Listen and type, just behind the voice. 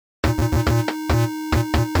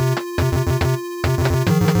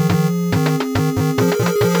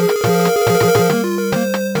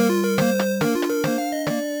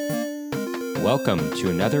Welcome to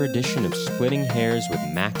another edition of Splitting Hairs with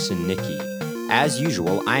Max and Nikki. As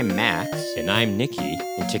usual, I'm Max. And I'm Nikki.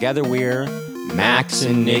 And together we're Max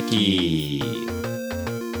and Nikki.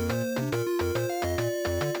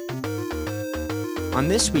 On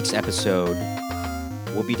this week's episode,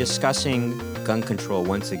 we'll be discussing gun control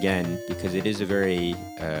once again because it is a very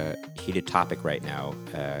heated topic right now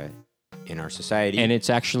in our society. And it's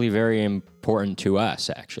actually very important to us,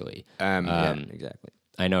 actually. Yeah, exactly.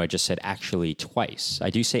 I know I just said actually twice.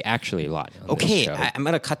 I do say actually a lot on Okay, this show. I'm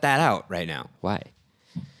going to cut that out right now. Why?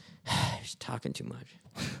 Just talking too much.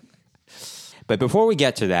 But before we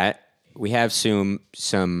get to that, we have some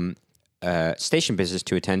station business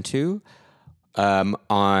to attend to.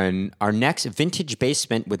 On our next Vintage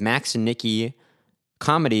Basement with Max and Nikki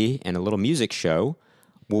comedy and a little music show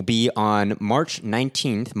will be on March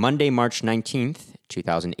 19th, Monday, March 19th,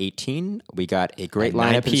 2018. We got a great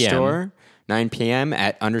lineup in store. 9 p.m.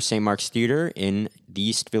 at Under St. Mark's Theater in the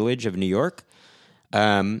East Village of New York.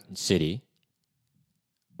 City.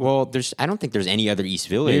 Well, I don't think there's any other East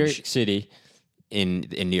Village. New York City. In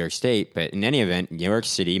New York State, but in any event, New York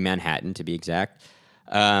City, Manhattan to be exact.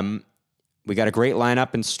 We got a great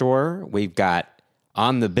lineup in store. We've got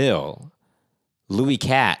on the bill Louis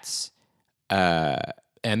Katz,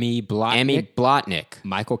 Emmy Blotnick,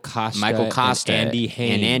 Michael Costa,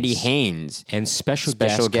 and Andy Haynes, and special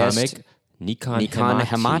guest comic Nikon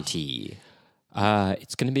Hamati.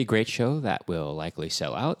 It's going to be a great show that will likely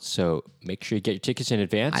sell out, so make sure you get your tickets in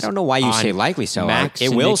advance. I don't know why you say likely sell out.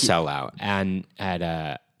 It will sell out. And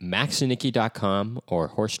at maxandnikki.com or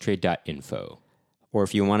horsetrade.info. Or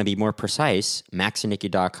if you want to be more precise,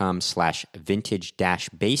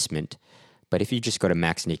 maxandnikki.com/vintage-basement. But if you just go to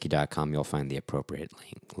maxandnikki.com, you'll find the appropriate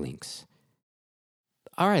links.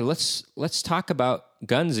 All right, let's talk about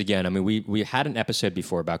guns again. I mean, we had an episode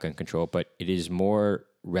before about gun control, but it is more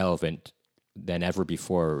relevant than ever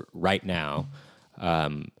before right now.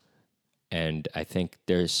 And I think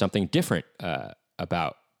there's something different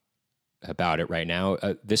about it right now.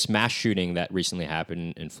 This mass shooting that recently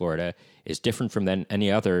happened in Florida is different from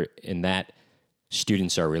any other in that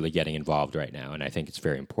students are really getting involved right now, and I think it's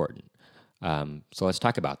very important. So let's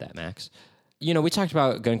talk about that, Max. You know, we talked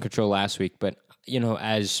about gun control last week, but, you know,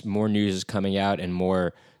 as more news is coming out and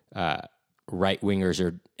more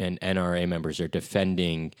right-wingers and NRA members are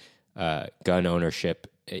defending gun ownership,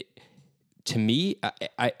 to me,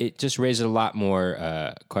 it just raises a lot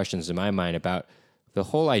more questions in my mind about the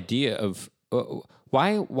whole idea of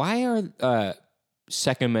why are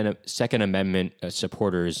Second Amendment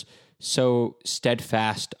supporters so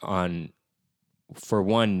steadfast on, for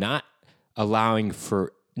one, not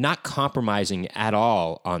compromising at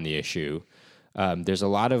all on the issue. There's a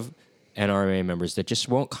lot of NRA members that just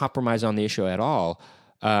won't compromise on the issue at all.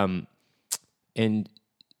 And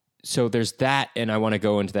so there's that, and I want to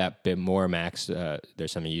go into that a bit more, Max.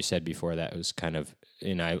 There's something you said before that was kind of,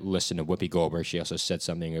 and I listened to Whoopi Goldberg. She also said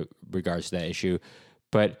something in regards to that issue.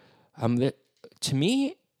 But to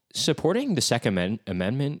me, supporting the Second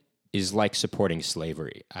Amendment is like supporting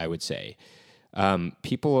slavery, I would say.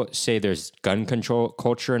 People say there's gun control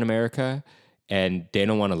culture in America, and they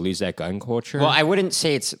don't want to lose that gun culture. Well, I wouldn't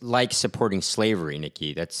say it's like supporting slavery,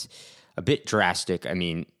 Nikki. That's a bit drastic. I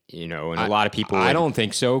mean, you know, and a lot of people... I don't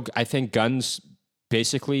think so. I think guns, they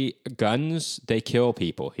kill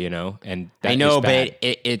people, you know? And that I know, is bad.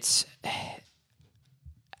 but it's...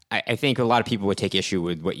 I think a lot of people would take issue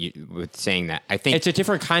with with saying that. I think it's a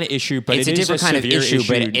different kind of issue, but it's a different kind of issue.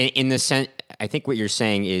 But in the sense, I think what you're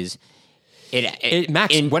saying is...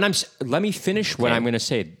 Max, let me finish what I'm going to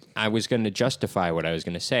say. I was going to justify what I was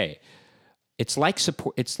going to say. It's like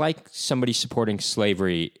somebody supporting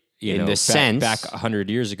slavery, back 100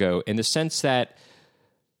 years ago, in the sense that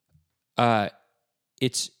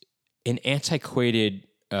it's an antiquated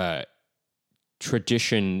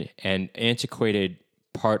tradition and antiquated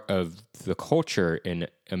part of the culture in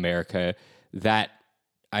America that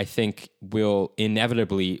I think will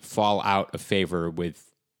inevitably fall out of favor with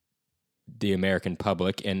the American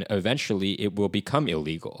public, and eventually it will become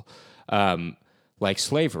illegal, like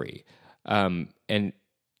slavery. And,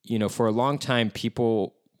 you know, for a long time,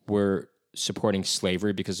 people were supporting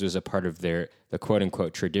slavery because it was a part of the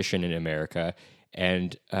quote-unquote tradition in America.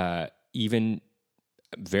 And even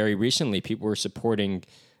very recently, people were supporting,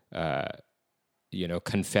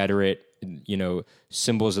 Confederate,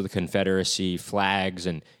 symbols of the Confederacy, flags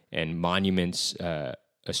and monuments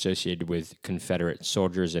associated with Confederate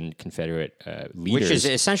soldiers and Confederate leaders. Which is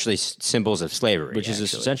essentially symbols of slavery.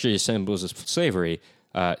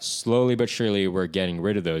 Slowly but surely, we're getting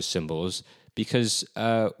rid of those symbols because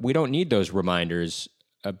we don't need those reminders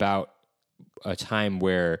about a time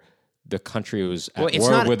where the country was at Well, it's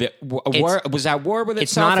war not- with it. Was at war with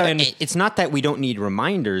It's itself. not. It's not that we don't need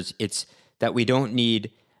reminders. It's that we don't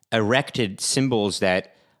need erected symbols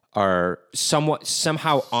that are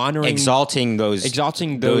somehow honoring, exalting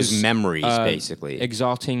those memories, basically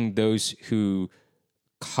exalting those who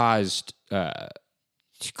caused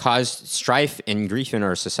strife and grief in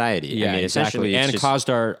our society. Yeah, I mean, exactly, essentially, it's and just- caused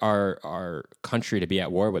our country to be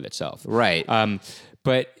at war with itself. Right.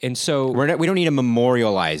 But and so we don't need to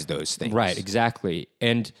memorialize those things. right, exactly,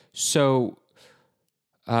 and so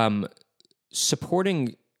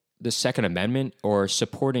supporting the Second Amendment or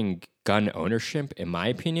supporting gun ownership, in my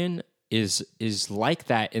opinion, is like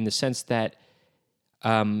that in the sense that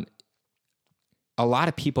a lot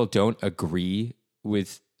of people don't agree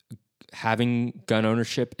with having gun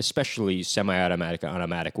ownership, especially semi-automatic and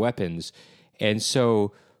automatic weapons. And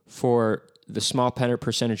so for the small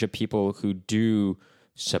percentage of people who do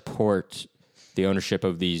support the ownership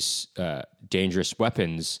of these dangerous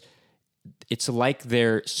weapons, it's like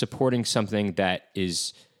they're supporting something that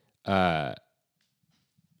is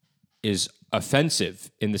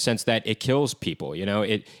offensive in the sense that it kills people. You know,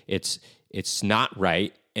 it's not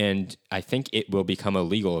right, and I think it will become a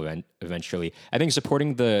legal event eventually. I think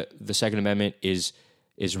supporting the Second Amendment is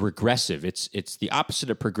regressive. It's the opposite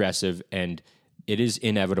of progressive, and it is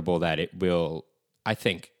inevitable that it will. I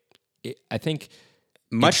think.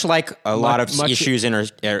 Much like a lot of much- issues in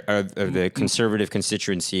the conservative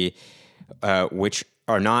constituency, which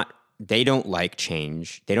are not, they don't like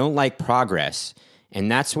change, they don't like progress,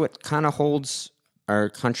 and that's what kind of holds our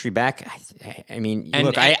country back. I mean,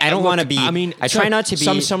 look, I don't want to be. I mean, I try not to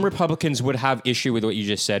be. Some Republicans would have issue with what you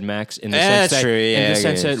just said, Max. In the That's sense that, true, yeah, in the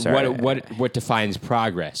sense okay, that sorry. what defines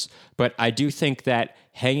progress. But I do think that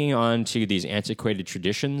hanging on to these antiquated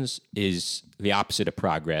traditions is the opposite of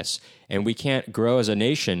progress, and we can't grow as a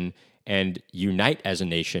nation and unite as a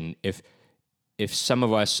nation if some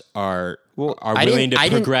of us are willing to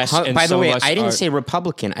progress. And by the some way, of us I didn't are- say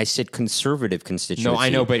Republican. I said conservative constituency. No, I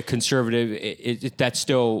know, but conservative. That's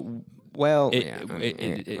still well,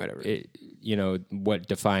 whatever. You know what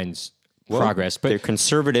defines Well, progress, but they're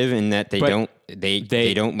conservative in that they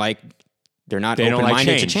don't like. They're not they don't like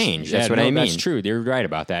open-minded change. to change. That's Yeah, what no, I mean. That's true. You're right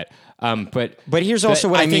about that. But here's also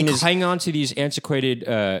what I mean think is- hang on to these antiquated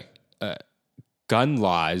gun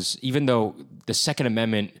laws, even though the Second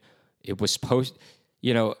Amendment, it was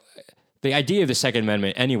the idea of the Second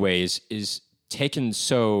Amendment anyways is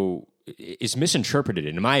misinterpreted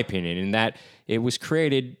in my opinion, in that it was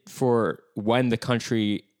created for when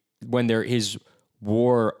there is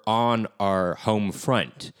war on our home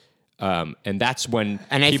front. And that's when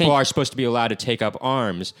people are supposed to be allowed to take up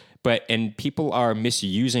arms, and people are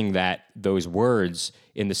misusing those words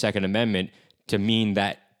in the Second Amendment to mean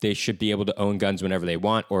that they should be able to own guns whenever they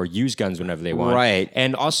want or use guns whenever they want. Right.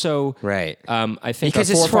 And also, Right. I think because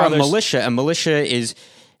our it's for a forefathers- militia. A militia is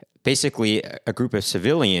basically a group of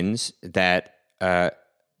civilians that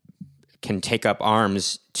can take up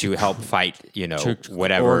arms to help fight.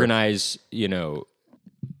 Whatever. organize,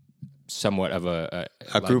 somewhat of a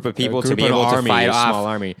Group of people to group be of able army, to a small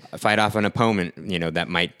army. fight off an opponent, that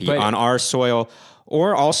might be But- on our soil,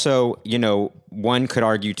 or also, one could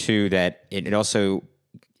argue too that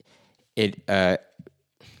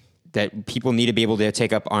that people need to be able to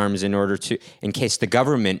take up arms in case the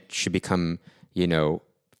government should become,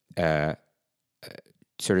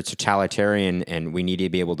 sort of totalitarian, and we need to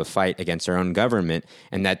be able to fight against our own government,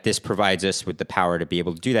 and that this provides us with the power to be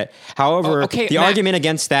able to do that. However, the argument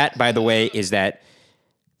against that, by the way, is that,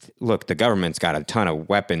 look, the government's got a ton of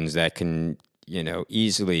weapons that can,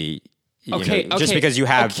 easily... just because you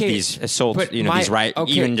have these assault,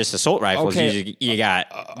 even just assault rifles, you got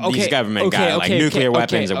these government got like nuclear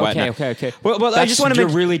weapons and whatnot. Okay. Well, I just want to You're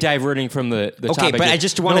really diverting from the topic. but I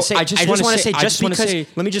just want to say,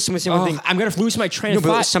 let me just say one thing. I'm going to lose my train of but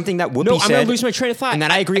thought. something that would be said. I'm going to lose my train of thought. And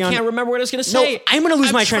that I agree on. I can't remember what I was going to say. No, I'm going to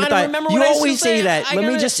lose my train of thought. You always say that. Let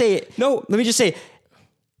me just say it. No, let me just say,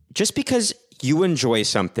 just because you enjoy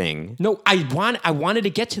something. No, I wanted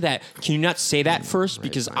to get to that. Can you not say that first?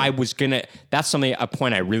 Because I was gonna. That's a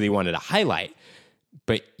point I really wanted to highlight.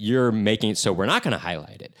 But you're making it so we're not going to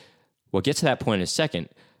highlight it. We'll get to that point in a second.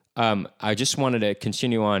 I just wanted to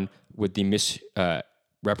continue on with the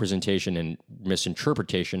misrepresentation and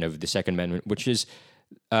misinterpretation of the Second Amendment, which is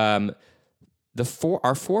our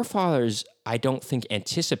forefathers, I don't think,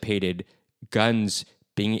 anticipated guns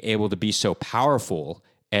being able to be so powerful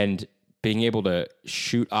and being able to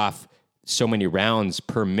shoot off so many rounds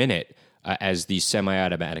per minute as these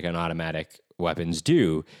semi-automatic and automatic weapons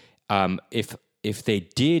do. If they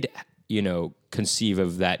did, conceive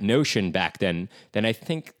of that notion back then I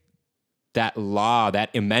think that law,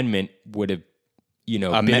 that amendment would have, been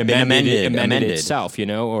amended itself,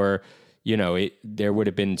 or, there would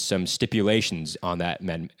have been some stipulations on that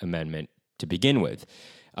amendment to begin with.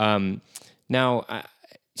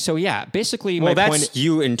 Basically, well, my that's point,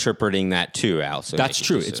 you interpreting that too, Al. So that's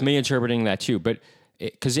true. It's me interpreting that too, but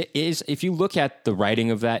because it is, if you look at the writing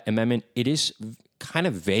of that amendment, it is kind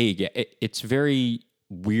of vague. It's very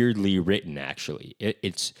weirdly written, actually.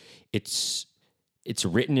 It's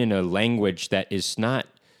written in a language that is not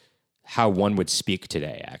how one would speak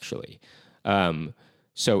today, actually.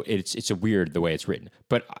 So it's a weird the way it's written.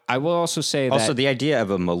 But I will also say that also the idea of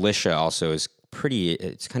a militia also is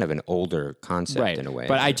it's kind of an older concept in a way.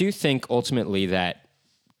 But I do think ultimately that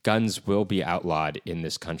guns will be outlawed in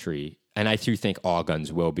this country, and I do think all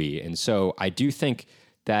guns will be. And so I do think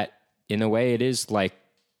that in a way it is like,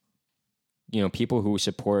 people who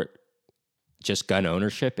support just gun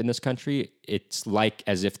ownership in this country, it's like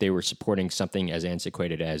as if they were supporting something as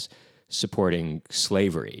antiquated as supporting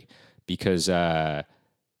slavery, because,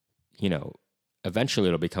 eventually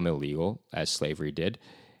it'll become illegal, as slavery did.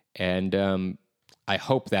 And I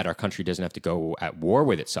hope that our country doesn't have to go at war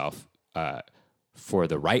with itself for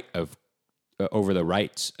the right of over the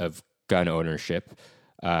rights of gun ownership,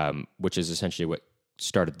 which is essentially what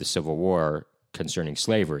started the Civil War concerning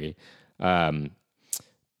slavery. But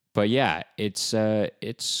yeah,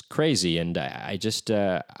 it's crazy, and I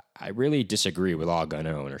really disagree with all gun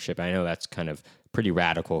ownership. I know that's kind of pretty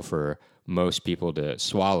radical for most people to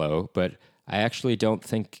swallow, but I actually don't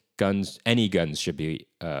think any guns should be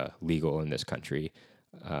legal in this country,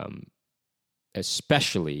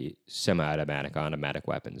 especially semi-automatic, automatic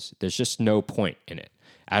weapons. There's just no point in it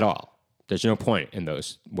at all. There's no point in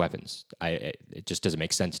those weapons. It just doesn't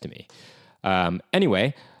make sense to me.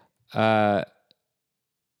 Anyway, there's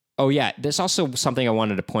also something I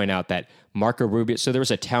wanted to point out that Marco Rubio. So there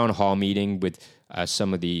was a town hall meeting with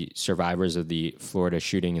some of the survivors of the Florida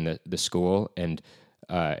shooting in the school and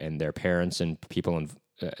their parents and people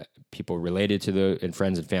related to and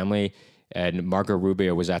friends and family. And Marco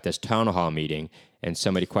Rubio was at this town hall meeting, and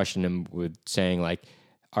somebody questioned him with saying, like,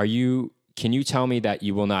 can you tell me that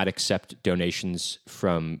you will not accept donations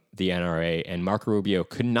from the NRA? And Marco Rubio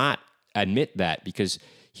could not admit that, because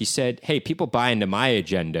he said, hey, people buy into my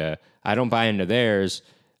agenda. I don't buy into theirs.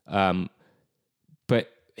 But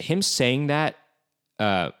him saying that,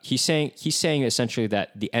 he's saying essentially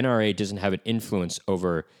that the NRA doesn't have an influence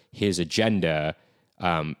over his agenda,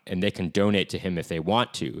 and they can donate to him if they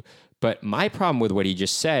want to. But my problem with what he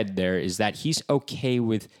just said there is that he's okay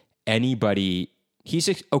with anybody. He's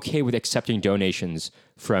okay with accepting donations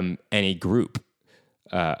from any group.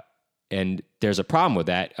 And there's a problem with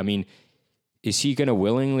that. I mean, is he going to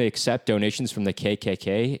willingly accept donations from the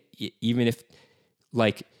KKK, even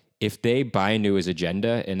if they buy into his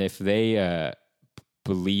agenda and if they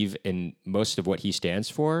believe in most of what he stands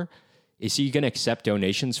for? Is he going to accept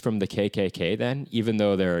donations from the KKK then, even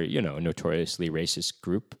though they're, a notoriously racist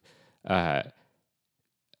group? I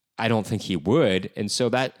don't think he would. And so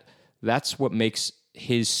that's what makes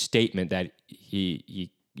his statement that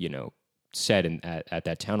he said at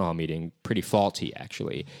that town hall meeting pretty faulty,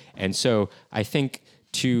 actually. And so I think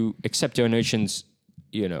to accept donations,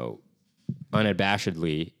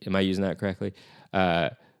 unabashedly, am I using that correctly?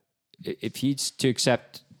 If he's to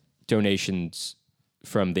accept donations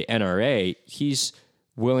from the NRA, he's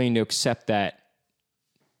willing to accept that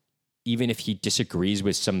even if he disagrees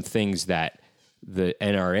with some things that the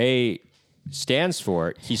NRA stands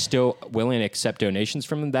for, he's still willing to accept donations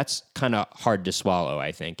from them. That's kind of hard to swallow,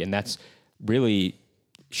 I think. And that's really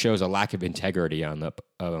shows a lack of integrity on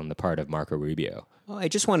the part of Marco Rubio. Well, I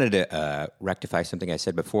just wanted to rectify something I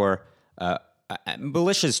said before.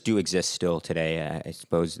 Militias do exist still today. I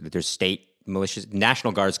suppose that there's state militias.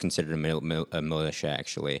 National Guard's considered a militia,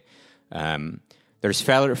 actually. There's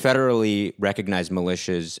federally recognized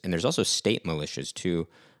militias, and there's also state militias too.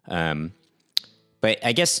 But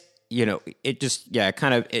I guess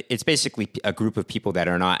it's basically a group of people that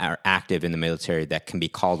are active in the military that can be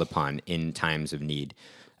called upon in times of need.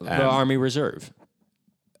 The Army Reserve.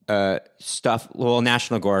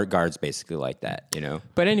 National Guard's basically like that,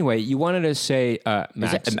 But anyway, you wanted to say,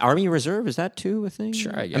 Max, Army Reserve, is that too a thing?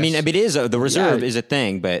 Sure, I guess. I mean, it is, the reserve is a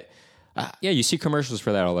thing, but... you see commercials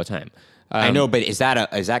for that all the time. I know, but is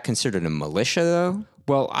that considered a militia, though?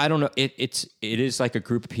 Well, I don't know. It is like a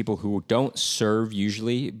group of people who don't serve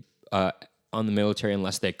usually on the military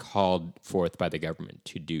unless they're called forth by the government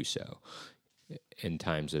to do so in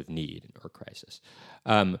times of need or crisis.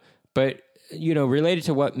 But related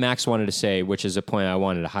to what Max wanted to say, which is a point I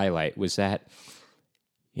wanted to highlight, was that,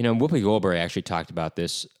 Whoopi Goldberg actually talked about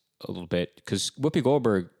this a little bit, because Whoopi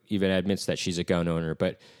Goldberg, even admits that she's a gun owner,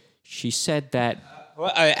 but she said that.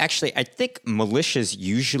 Well, actually, I think militias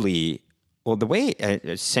usually, well, the way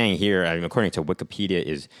it's saying here, according to Wikipedia,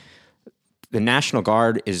 is the National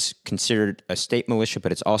Guard is considered a state militia,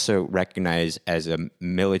 but it's also recognized as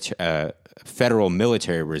a federal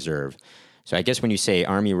military reserve. So I guess when you say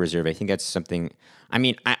Army Reserve, I think that's something. I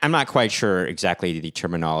mean, I'm not quite sure exactly the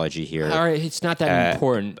terminology here. All right, it's not that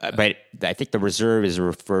important. But I think the reserve is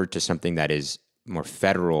referred to something that is more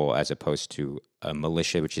federal as opposed to a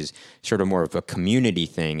militia, which is sort of more of a community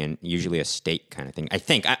thing and usually a state kind of thing. I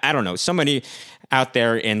think. I don't know. Somebody out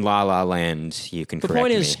there in La La Land, you can correct me. The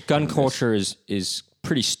point is, gun culture is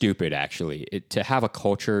pretty stupid, actually. To have a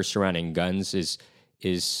culture surrounding guns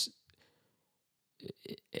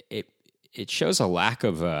it shows a lack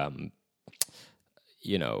of,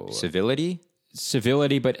 civility,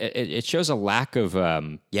 but it shows a lack of.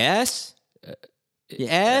 Yes.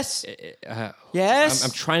 Yes. Yes.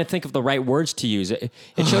 I'm trying to think of the right words to use. It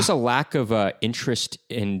shows a lack of interest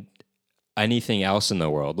in anything else in the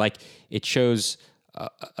world. Like it shows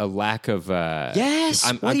a lack of. Yes.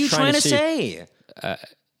 What are you trying to say?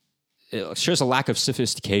 It shows a lack of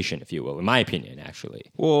sophistication, if you will, in my opinion,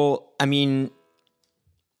 actually. Well, I mean,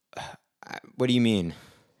 what do you mean?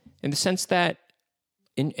 In the sense that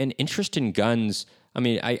an interest in guns, I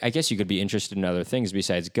mean, I guess you could be interested in other things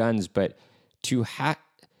besides guns, but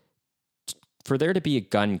for there to be a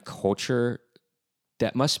gun culture,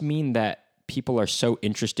 that must mean that people are so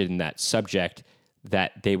interested in that subject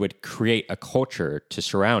that they would create a culture to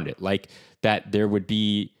surround it. Like that there would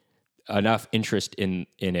be enough interest in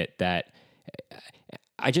it that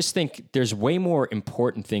I just think there's way more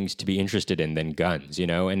important things to be interested in than guns, you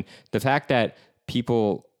know? And the fact that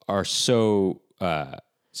people are so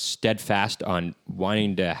steadfast on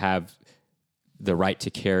wanting to have the right to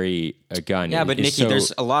carry a gun. Yeah, but Nikki,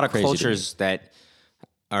 there's a lot of cultures that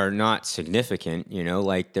are not significant, you know?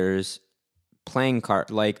 Like there's playing card,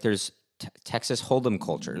 like there's Texas Hold'em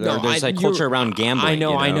culture. There's like culture around gambling.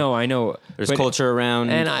 I know. There's culture around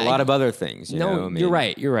a lot of other things. You know? I mean,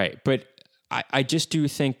 you're right. But I just do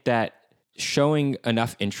think that showing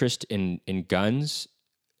enough interest in guns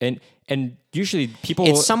and usually people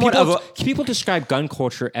describe gun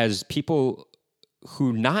culture as people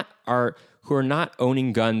who are not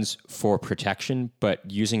owning guns for protection, but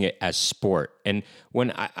using it as sport. And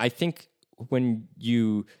when I think when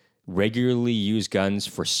you regularly use guns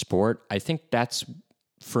for sport, I think that's,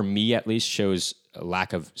 for me at least, shows a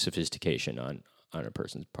lack of sophistication on a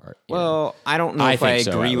person's part. Well, I don't know if I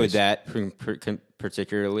agree with that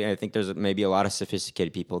particularly. I think there's maybe a lot of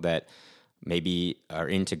sophisticated people that maybe are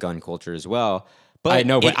into gun culture as well. But I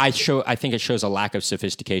know, but I think it shows a lack of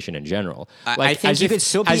sophistication in general. I think you could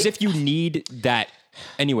still be, as if you need that.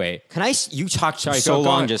 Anyway, you talked so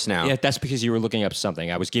long just now. Yeah, that's because you were looking up something.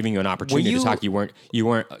 I was giving you an opportunity to talk. You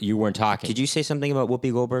weren't talking. Did you say something about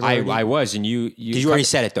Whoopi Goldberg? I was, and you. Did you already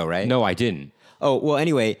said it though, right? No, I didn't. Oh well.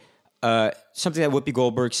 Anyway, something that Whoopi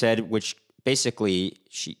Goldberg said, which basically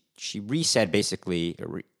she re-said basically.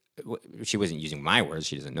 She wasn't using my words.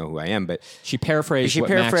 She doesn't know who I am, but she paraphrased.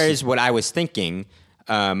 What I was thinking.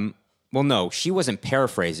 Well, no, she wasn't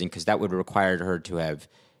paraphrasing because that would require her to have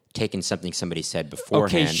taken something somebody said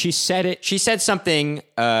beforehand. Okay, she said it. She said something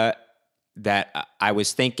that I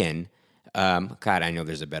was thinking. God, I know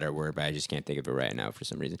there's a better word, but I just can't think of it right now for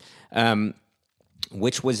some reason.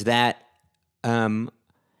 Which was that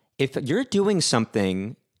if you're doing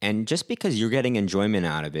something and just because you're getting enjoyment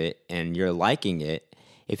out of it and you're liking it,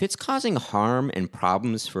 if it's causing harm and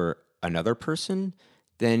problems for another person,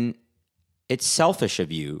 then it's selfish of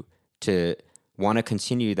you to want to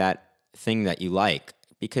continue that thing that you like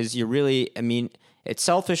because you really, I mean, it's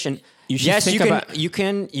selfish. And yes, you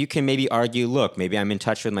can maybe argue, look, maybe I'm in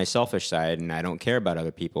touch with my selfish side and I don't care about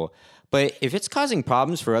other people. But if it's causing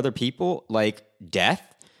problems for other people, like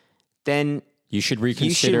death, then you should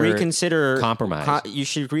reconsider compromise. You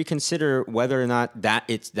should reconsider whether or not that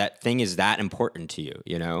thing is that important to you,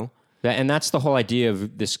 you know? And that's the whole idea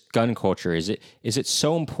of this gun culture. Is it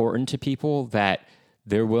so important to people that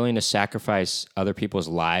they're willing to sacrifice other people's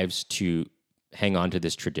lives to hang on to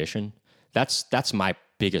this tradition? That's my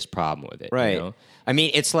biggest problem with it. Right. You know? I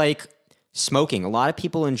mean, it's like smoking. A lot of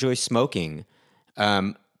people enjoy smoking,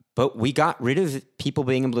 but we got rid of people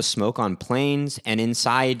being able to smoke on planes and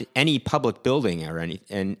inside any public building or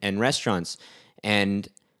and restaurants, and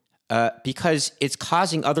because it's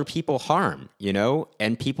causing other people harm, you know,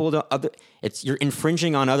 and you're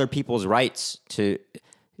infringing on other people's rights to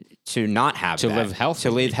not have to live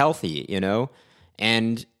healthy, you know,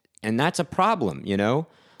 and that's a problem, you know,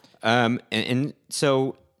 and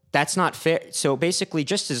so that's not fair. So basically,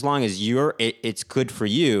 just as long as it's good for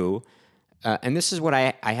you, and this is what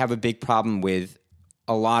I have a big problem with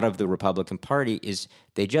a lot of the Republican Party is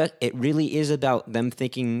it really is about them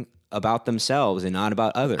thinking about themselves and not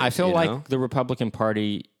about others. I feel like the Republican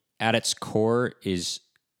Party at its core is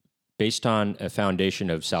based on a foundation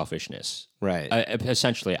of selfishness. Right.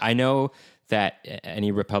 Essentially, I know that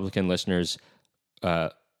any Republican listeners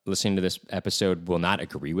listening to this episode will not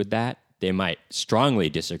agree with that. They might strongly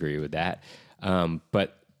disagree with that.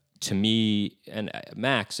 But to me and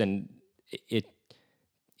Max, and it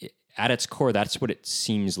at its core, that's what it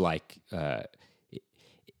seems like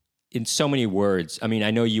in so many words. I mean,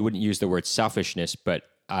 I know you wouldn't use the word selfishness, but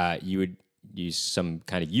you would use some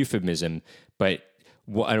kind of euphemism. But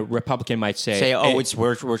what a Republican might say,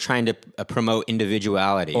 we're trying to promote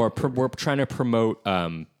individuality. Or we're trying to promote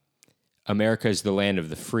America is the land of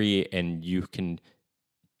the free, and you can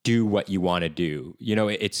do what you want to do. You know,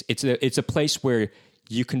 it's a place where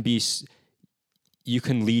you can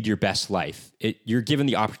lead your best life. You're given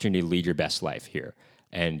the opportunity to lead your best life here,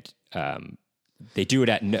 and they do it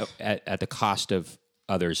at the cost of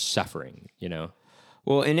others suffering. You know.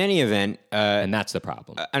 Well, in any event, and that's the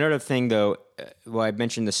problem. Another thing, though, I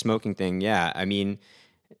mentioned the smoking thing. Yeah, I mean,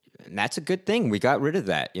 that's a good thing. We got rid of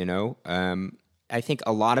that. You know, I think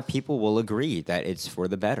a lot of people will agree that it's for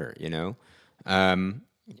the better. You know.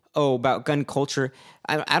 About gun culture,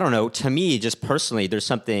 I don't know. To me, just personally, there's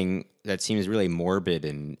something that seems really morbid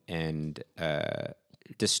and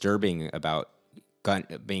disturbing about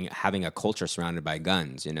having a culture surrounded by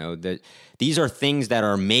guns. You know, these are things that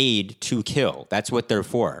are made to kill. That's what they're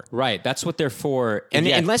for. Right. That's what they're for. And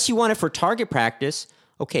unless you want it for target practice,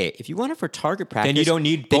 okay. If you want it for target practice, then you don't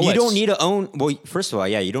need bullets. Then you don't need to own. Well, first of all,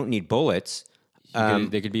 yeah, you don't need bullets.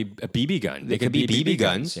 They could be a BB gun. They could be BB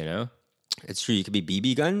guns. You know. It's true. You could be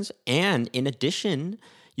BB guns, and in addition,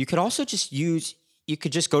 you could also just you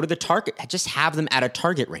could just go to the target, just have them at a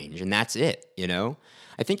target range, and that's it. You know,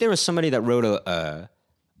 I think there was somebody that wrote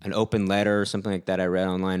an open letter or something like that I read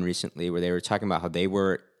online recently, where they were talking about how they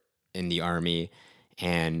were in the Army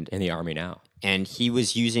and in the Army now, and he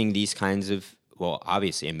was using these kinds of, well,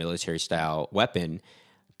 obviously a military style weapon,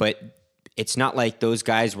 but it's not like those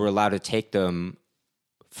guys were allowed to take them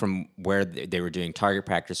from where they were doing target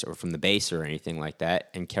practice or from the base or anything like that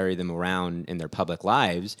and carry them around in their public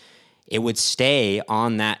lives. It would stay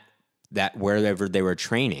on that wherever they were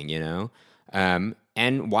training, you know?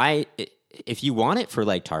 And why, if you want it for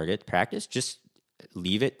like target practice, just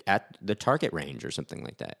leave it at the target range or something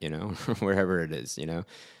like that, you know, wherever it is, you know?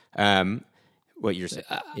 What you're saying.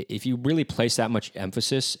 If you really place that much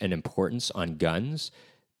emphasis and importance on guns,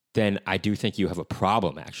 then I do think you have a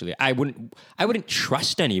problem. Actually, I wouldn't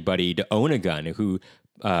trust anybody to own a gun who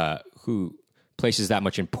places that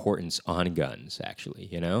much importance on guns. Actually,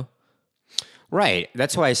 you know, right?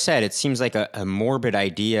 That's why I said it seems like a morbid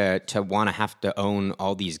idea to want to have to own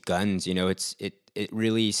all these guns. You know, it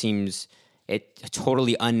really seems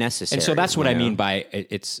totally unnecessary. And so that's what I mean by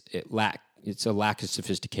it's a lack of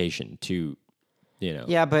sophistication to. You know.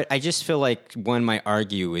 Yeah, but I just feel like one might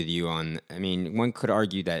argue with you one could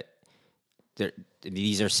argue that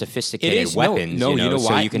these are sophisticated weapons. No, you know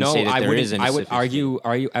why? So you can say that there isn't. I would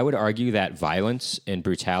argue that violence and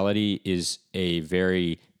brutality is a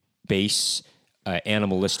very base,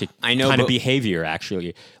 animalistic kind of behavior.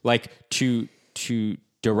 Actually, like to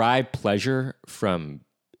derive pleasure from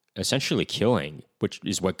essentially killing, which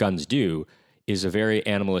is what guns do, is a very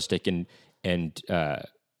animalistic and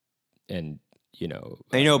you know,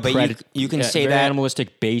 I know, but you can say that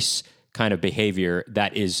animalistic base kind of behavior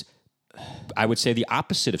that is, I would say, the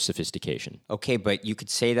opposite of sophistication. Okay, but you could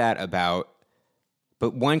say that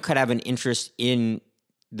but one could have an interest in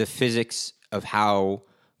the physics of how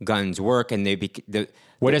guns work, and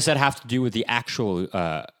what does that have to do with the actual,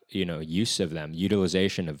 use of them,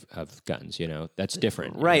 utilization of guns? You know, that's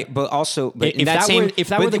different, right? You know? But also, but if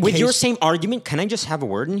that were the case, your same argument, can I just have a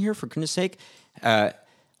word in here for goodness sake?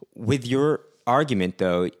 With your argument,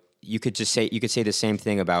 though, you could say the same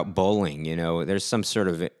thing about bowling. You know, there's some sort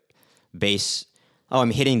of base. Oh,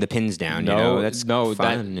 I'm hitting the pins down. That's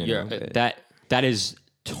fun. That is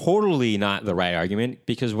totally not the right argument,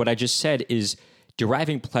 because what I just said is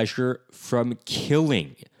deriving pleasure from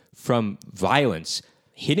killing, from violence.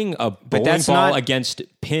 Hitting a bowling ball against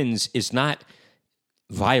pins is not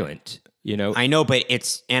violent. You know, I know, but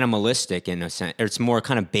it's animalistic in a sense. It's more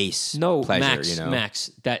kind of base pleasure.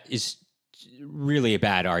 Max, that is really a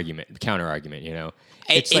bad counter argument. You know,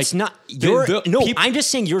 it's not. I'm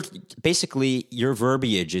just saying your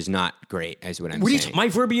verbiage is not great. Is what I'm saying. My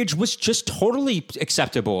verbiage was just totally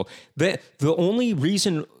acceptable. The only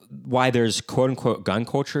reason why there's quote unquote gun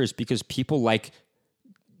culture is because people like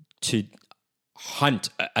to hunt,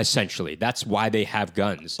 essentially. That's why they have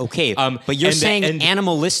guns. Okay, but you're saying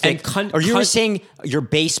animalistic, or you're saying your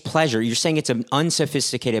base pleasure. You're saying it's an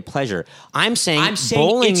unsophisticated pleasure. I'm saying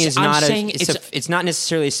bowling is not it's not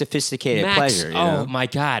necessarily a sophisticated Max, pleasure. You know? My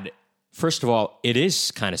God. First of all, it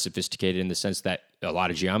is kind of sophisticated in the sense that a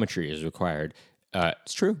lot of geometry is required.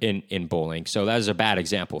 It's true. In bowling. So that is a bad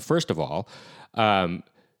example, first of all.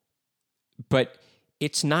 But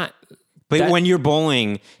it's not... But when you're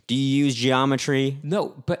bowling, do you use geometry?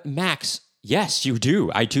 No, but Max, yes, you do.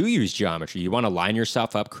 I do use geometry. You want to line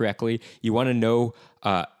yourself up correctly. You want to know...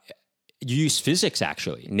 you use physics,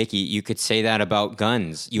 actually. Nikki, you could say that about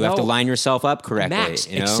guns. You have to line yourself up correctly. Max,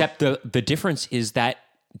 you know? Except the difference is that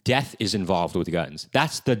death is involved with guns.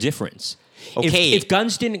 That's the difference. Okay. If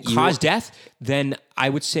guns didn't cause death, then I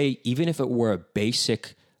would say even if it were a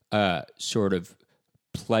basic sort of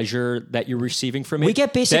pleasure that you're receiving from it. We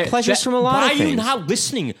get basic pleasures from a lot of things. Why are you not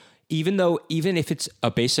listening? Even if it's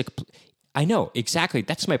a basic... I know, exactly.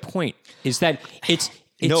 That's my point, is that it's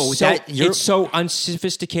so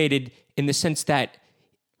unsophisticated in the sense that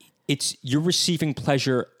you're receiving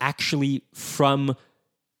pleasure actually from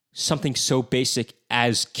something so basic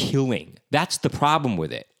as killing. That's the problem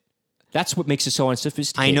with it. That's what makes it so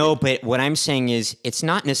unsophisticated. I know, but what I'm saying is it's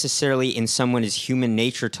not necessarily in someone's human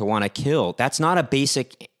nature to want to kill. That's not a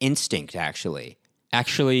basic instinct, actually.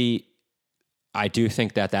 Actually, I do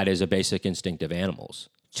think that is a basic instinct of animals.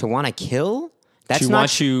 To want to kill?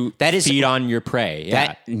 Feed on your prey.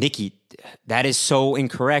 Yeah. Nikki, that is so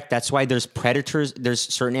incorrect. That's why there's predators. There's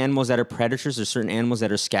certain animals that are predators. There's certain animals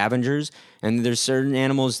that are scavengers. And there's certain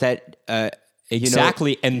animals that...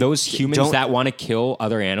 Exactly, and those humans that want to kill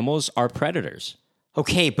other animals are predators.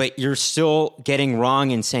 Okay, but you're still getting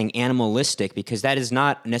wrong in saying animalistic because that is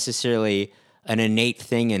not necessarily an innate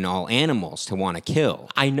thing in all animals to want to kill.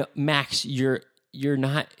 I know, Max, you're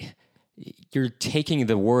taking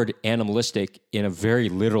the word animalistic in a very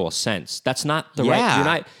literal sense. That's not the right. You're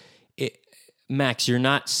not, Max. You're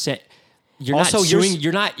not. You're also, not doing.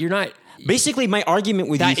 You're not. Basically, my argument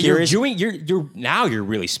with you here is you're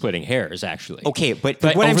really splitting hairs, actually. Okay, but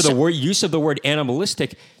what over the use of the word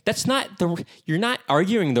animalistic, that's not you're not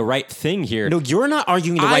arguing the right thing here. No, you're not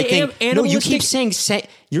arguing the right thing. No, you keep saying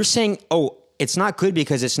you're saying, oh, it's not good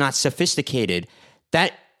because it's not sophisticated.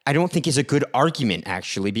 That I don't think is a good argument,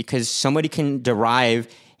 actually, because somebody can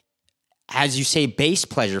derive, as you say, base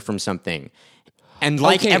pleasure from something. And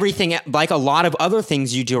everything, like a lot of other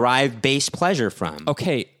things, you derive base pleasure from.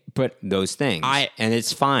 Okay. But those things, and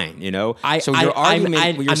it's fine, you know. So your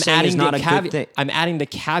argument, what you're saying is not a good thing. I'm adding the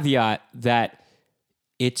caveat that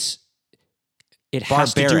it barbaric.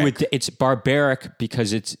 has to do with it's barbaric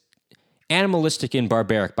because it's animalistic and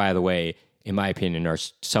barbaric. By the way, in my opinion, are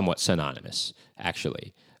somewhat synonymous,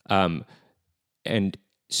 actually. And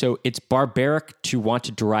so it's barbaric to want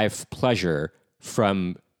to derive pleasure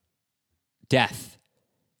from death.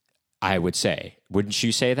 I would say, wouldn't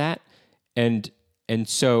you say that? And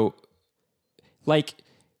so, like,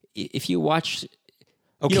 if you watch,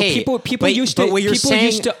 people used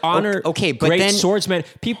to honor great swordsmen.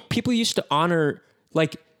 People used to honor,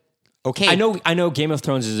 like, okay. I know Game of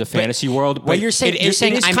Thrones is a fantasy world. But you're saying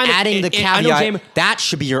I'm adding the caveat. That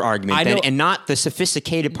should be your argument, and not the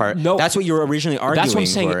sophisticated part. No, that's what you were originally arguing. That's what I'm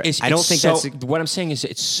saying. I don't think that's what I'm saying is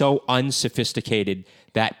it's so unsophisticated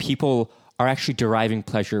that people are actually deriving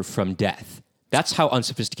pleasure from death. That's how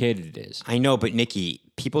unsophisticated it is. I know, but Nikki,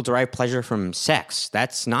 people derive pleasure from sex.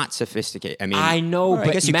 That's not sophisticated. I mean, I know, but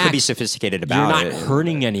I guess you could be sophisticated about it. You're not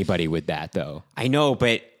hurting anybody with that, though. I know,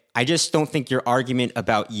 but I just don't think your argument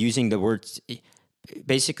about using the words...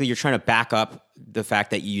 Basically, you're trying to back up the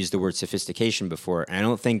fact that you used the word sophistication before. And I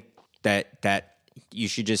don't think that you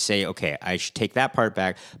should just say, okay, I should take that part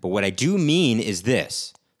back. But what I do mean is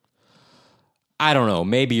this. I don't know.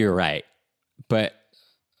 Maybe you're right. But...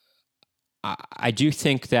 I do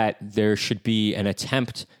think that there should be an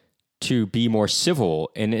attempt to be more civil,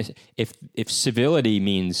 and if civility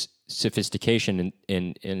means sophistication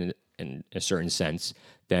in a certain sense,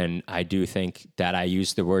 then I do think that I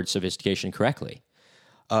use the word sophistication correctly.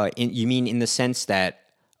 You mean in the sense that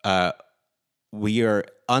we are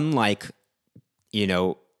unlike,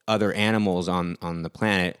 other animals on the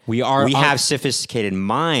planet. We have sophisticated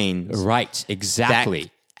minds, right? Exactly.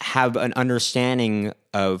 That have an understanding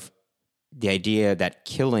of the idea that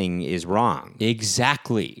killing is wrong.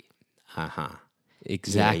 Exactly.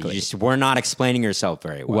 Exactly. Yeah, we're not explaining yourself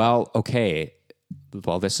very well. Well, okay.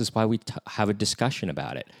 Well, this is why we have a discussion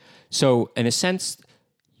about it. So, in a sense,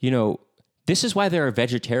 This is why there are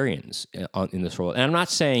vegetarians in this world. And I'm not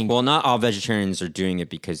saying... Well, not all vegetarians are doing it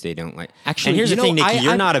because they don't like... Actually, and here's you the know, thing, Nikki, you're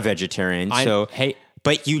I'm- not a vegetarian, so... Hey,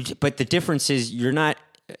 But the difference is you're not...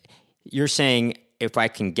 You're saying, if I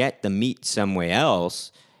can get the meat somewhere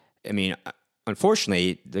else, I mean,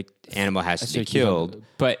 unfortunately, the animal has to be killed.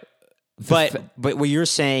 But What you're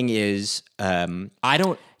saying is... I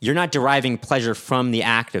don't... You're not deriving pleasure from the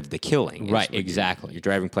act of the killing. is Right, what exactly. You're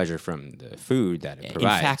deriving pleasure from the food that it In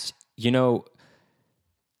provides. fact, you know,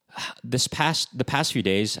 the past few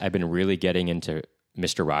days, I've been really getting into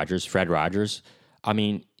Mr. Rogers, Fred Rogers. I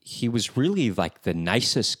mean, he was really like the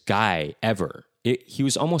nicest guy ever. He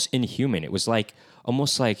was almost inhuman. It was like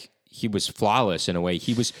almost like he was flawless in a way.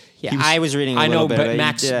 He was. I was reading a I little know, bit but of it.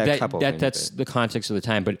 Max, He did a couple things, that's but- the context of the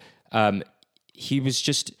time. But he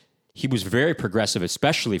was very progressive,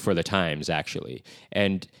 especially for the times, actually.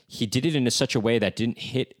 And he did it in such a way that didn't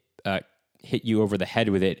hit you over the head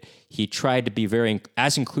with it. He tried to be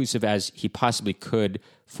as inclusive as he possibly could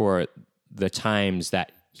for the times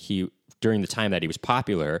during the time that he was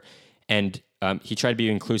popular. And he tried to be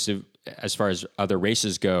inclusive as far as other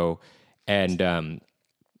races go. And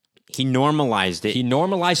He normalized it. he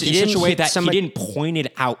normalized it He in such didn't a way hit that somebody- he didn't point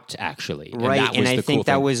it out, actually. Right, And, that was I the think cool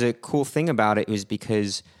that thing. was a cool thing about it was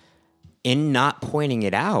because in not pointing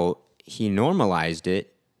it out, he normalized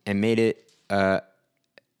it and made it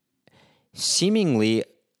seemingly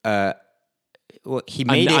he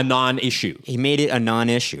made a it non-issue. he made it a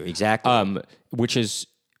non-issue. Exactly. Which is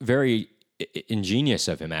very ingenious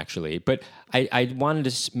of him, actually. But I wanted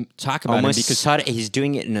to talk about Almost him because he's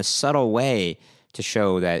doing it in a subtle way to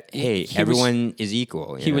show that hey, he everyone is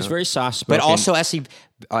equal. he was very soft-spoken. but also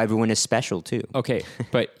everyone is special too. Okay,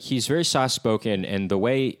 but he's very soft-spoken, and the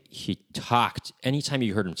way he talked, anytime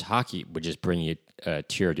you heard him talk, he would just bring you a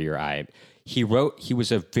tear to your eye. He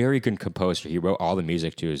was a very good composer. He wrote all the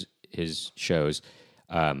music to his shows.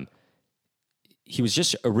 He was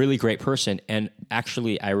just a really great person. And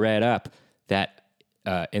actually, I read up that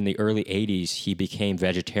in the early 80s, he became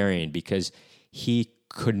vegetarian because he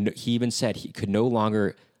even said he could no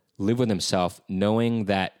longer live with himself knowing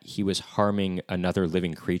that he was harming another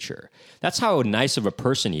living creature. That's how nice of a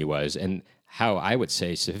person he was, and how I would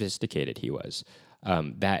say sophisticated he was.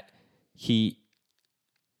 That he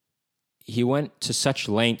went to such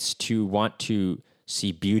lengths to want to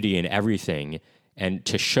see beauty in everything and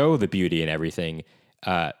to show the beauty in everything,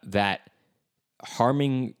 that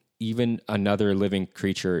harming even another living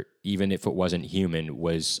creature, even if it wasn't human,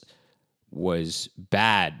 was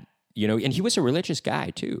bad. You know, and he was a religious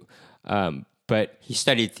guy too. But He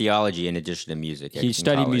studied theology in addition to music. he in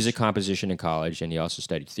studied college. music composition in college, and he also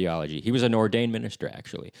studied theology. He was an ordained minister,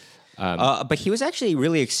 actually. But he was actually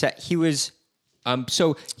really he was.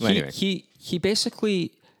 So Anyway. he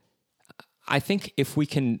basically, I think if we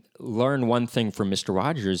can learn one thing from Mr.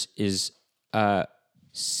 Rogers is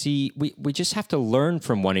we just have to learn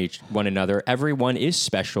from one another. Everyone is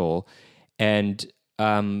special, and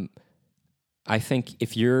I think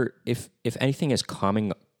if anything is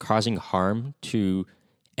causing harm to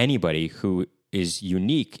anybody who is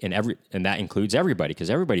unique, and that includes everybody because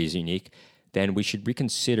everybody is unique, then we should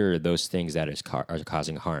reconsider those things that are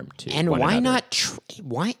causing harm to And one why another. not?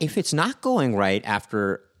 Why if it's not going right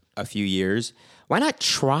after a few years, why not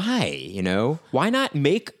try? You know, Why not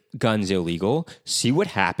make guns illegal, see what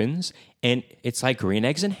happens, and it's like green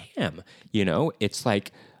eggs and ham. You know, it's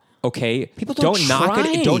like, okay, People don't knock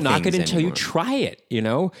try it. Don't knock it things until you anymore. try it. You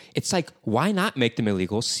know, it's like, why not make them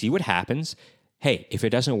illegal? See what happens. Hey, if it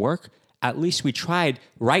doesn't work, at least we tried.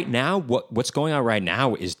 Right now, what's going on right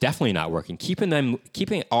now is definitely not working. Keeping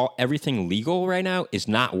everything legal right now is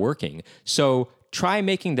not working. So try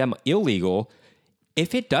making them illegal.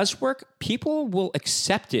 If it does work, people will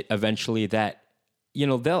accept it eventually. That, you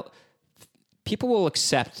know, people will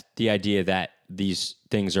accept the idea that these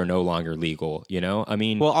things are no longer legal. You know, I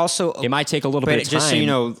mean, well, also it might take a little but bit of time. just so you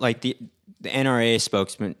know, like the NRA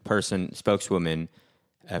spokeswoman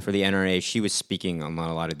for the NRA, she was speaking on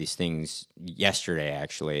a lot of these things yesterday,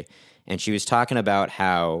 actually, and she was talking about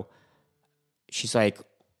how she's like,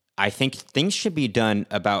 I think things should be done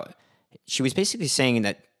about. She was basically saying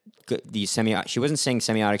that she wasn't saying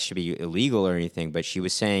semiotics should be illegal or anything, but she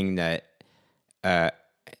was saying that.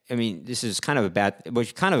 I mean, this is kind of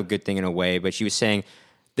kind of a good thing in a way, but she was saying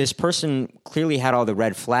this person clearly had all the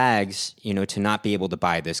red flags, you know, to not be able to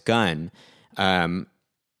buy this gun.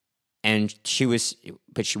 And she was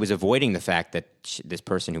avoiding the fact that this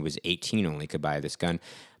person who was 18 only could buy this gun.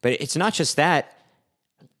 But it's not just that.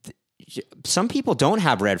 Some people don't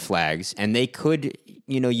have red flags, and they could,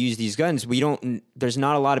 you know, use these guns. There's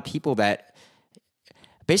not a lot of people that.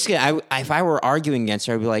 basically, if I were arguing against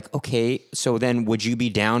her, I'd be like, okay, so then would you be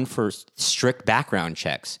down for strict background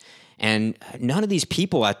checks? And none of these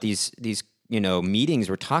people at these meetings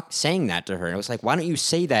were saying that to her. And I was like, why don't you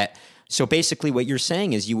say that? So basically, what you're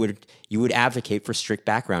saying is you would advocate for strict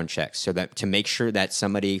background checks, so that to make sure that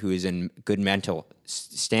somebody who is in good mental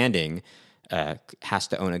standing has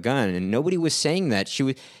to own a gun. And nobody was saying that.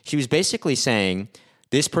 She was basically saying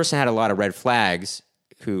this person had a lot of red flags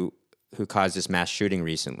who caused this mass shooting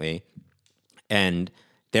recently, and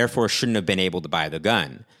therefore shouldn't have been able to buy the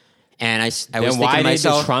gun. And I was thinking to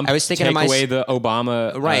myself, Trump I was thinking take away the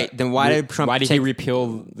Obama right? Then why did Trump? Why did he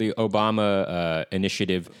repeal the Obama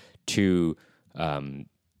initiative to,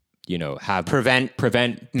 have prevent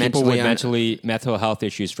people with mental health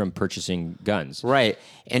issues from purchasing guns? Right.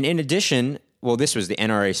 And in addition, well, this was the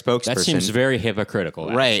NRA spokesperson. That seems very hypocritical,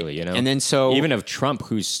 right. actually. And then even of Trump,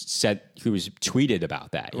 who's tweeted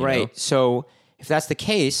about that, right? know? So if that's the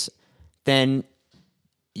case, then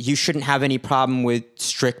you shouldn't have any problem with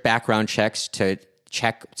strict background checks to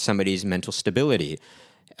check somebody's mental stability,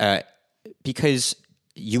 because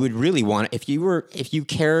you would really want, if you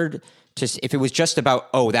cared if it was just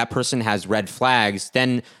about, that person has red flags,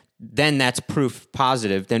 then that's proof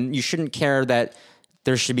positive. Then you shouldn't care that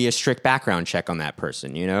there should be a strict background check on that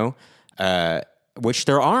person, which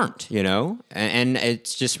there aren't, and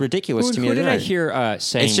it's just ridiculous to me. Who did I hear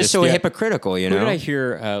saying it's just so hypocritical, Who did I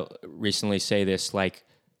hear recently say this? Like,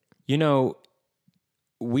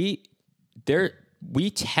 we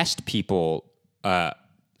test people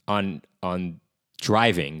on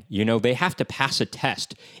driving. They have to pass a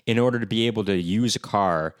test in order to be able to use a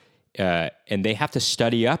car, and they have to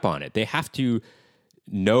study up on it. They have to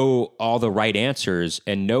know all the right answers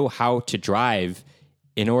and know how to drive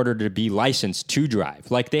in order to be licensed to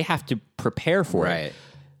drive. Like, they have to prepare for it.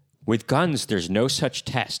 With guns, there's no such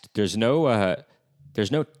test. There's no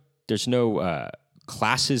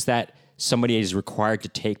classes that somebody is required to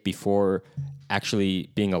take before actually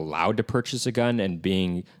being allowed to purchase a gun and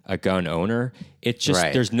being a gun owner. It's just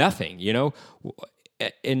there's nothing,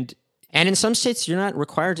 and in some states you're not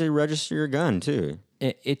required to register your gun too.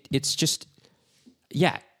 It's just,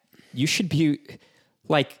 you should be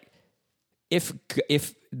like, if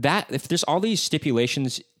there's all these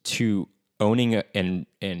stipulations to owning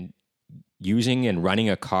and using and running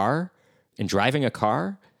a car and driving a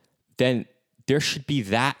car, then there should be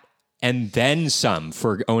that and then some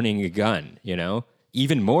for owning a gun,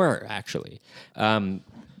 even more actually.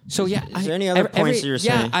 So yeah, is there any other points that you're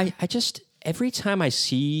saying? Yeah, I just, every time I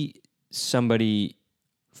see somebody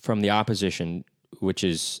from the opposition, which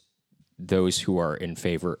is those who are in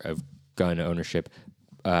favor of gun ownership,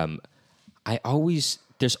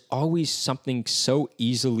 there's always something so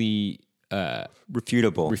easily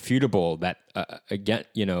refutable that again,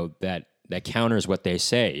 that counters what they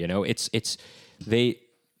say.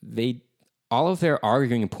 They all of their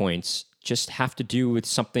arguing points just have to do with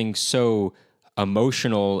something so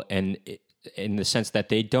emotional, and in the sense that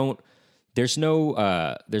there's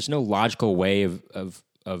no logical way of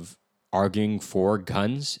arguing for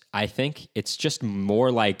guns. I think it's just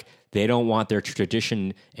more like they don't want their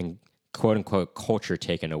tradition and quote unquote culture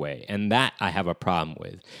taken away. And that I have a problem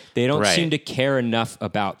with. They don't seem to care enough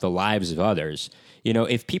about the lives of others.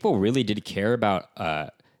 If people really did care about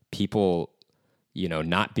people,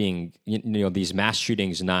 not being, these mass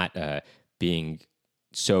shootings not being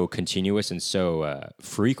so continuous and so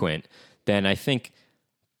frequent, then I think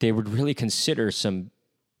they would really consider some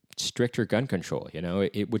stricter gun control.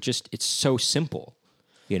 It would just, it's so simple.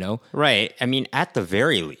 Right. I mean, at the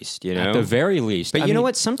very least, At the very least. But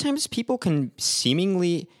what? Sometimes people can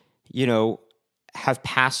seemingly, have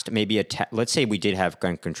passed maybe let's say we did have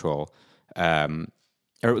gun control, or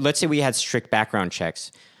let's say we had strict background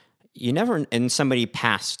checks. And somebody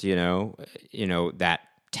passed, that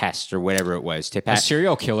test or whatever it was to pass. A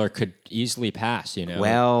serial killer could easily pass,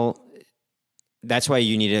 Well, that's why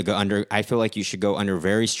you need to go under, I feel like you should go under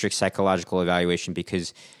very strict psychological evaluation,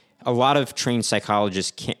 because a lot of trained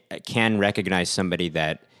psychologists can recognize somebody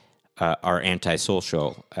that are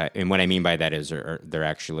antisocial. And what I mean by that is they're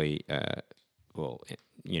actually,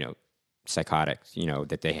 psychotic,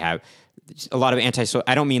 that they have a lot of antisocial.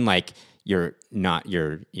 I don't mean like what's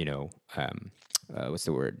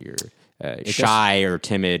the word? You're shy or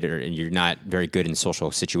timid, or you're not very good in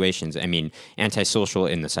social situations. I mean, antisocial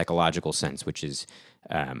in the psychological sense, which is,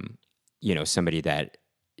 somebody that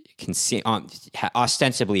can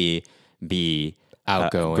ostensibly be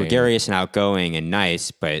outgoing, gregarious and outgoing and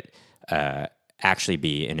nice, but actually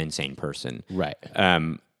be an insane person. Right.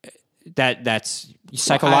 That's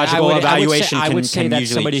psychological evaluation. I would say that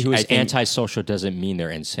usually, somebody who is antisocial doesn't mean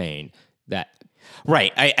they're insane.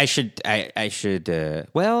 Right. I should.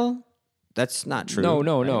 Well, that's not true. No.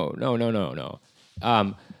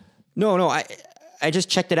 No. I just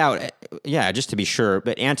checked it out. Yeah, just to be sure.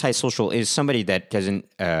 But antisocial is somebody that doesn't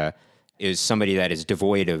is somebody that is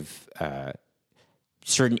devoid of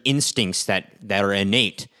certain instincts that are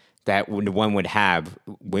innate that one would have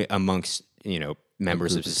amongst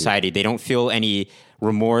members of society. They don't feel any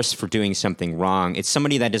remorse for doing something wrong. It's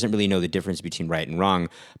somebody that doesn't really know the difference between right and wrong.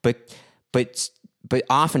 But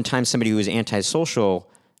oftentimes somebody who is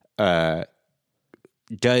antisocial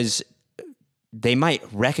they might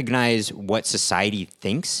recognize what society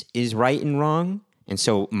thinks is right and wrong, and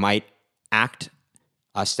so might act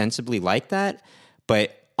ostensibly like that,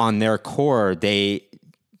 but on their core they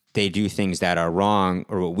do things that are wrong,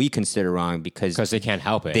 or what we consider wrong, because they can't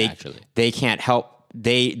help it. They can't help.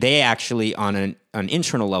 They actually on an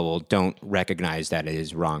internal level don't recognize that it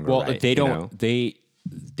is wrong. Or right, they don't. They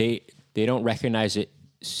don't recognize it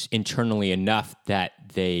internally enough that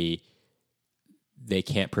they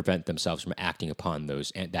can't prevent themselves from acting upon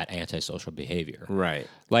that antisocial behavior. Right.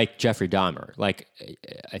 Like Jeffrey Dahmer. Like,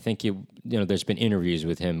 I think there's been interviews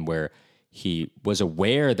with him where he was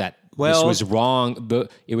aware that this was wrong.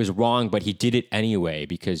 It was wrong, but he did it anyway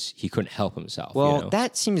because he couldn't help himself. Well,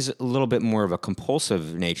 that seems a little bit more of a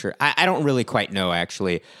compulsive nature. I don't really quite know,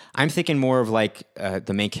 actually. I'm thinking more of like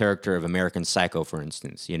the main character of American Psycho, for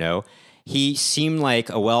instance. He seemed like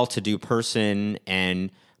a well-to-do person,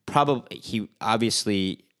 and he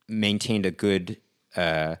obviously maintained a good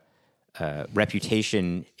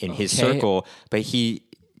reputation in his circle, but he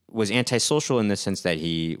was antisocial in the sense that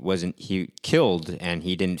he killed and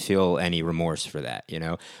he didn't feel any remorse for that,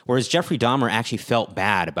 Whereas Jeffrey Dahmer actually felt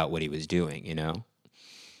bad about what he was doing,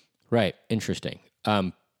 Right. Interesting.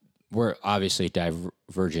 We're obviously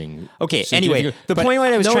diverging. Okay. Anyway, the point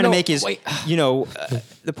I was trying to make is,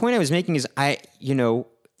 the point I was making is I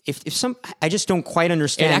just don't quite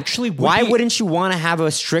understand. Why wouldn't you want to have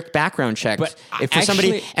a strict background check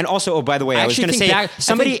somebody? And also, oh, by the way, I was going to say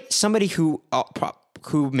somebody who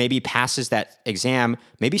maybe passes that exam,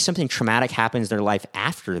 maybe something traumatic happens in their life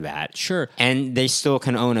after that. Sure. And they still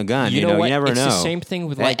can own a gun. You what? never know. It's the same thing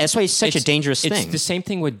with that's why it's such a dangerous thing. It's the same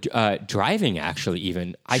thing with driving, actually,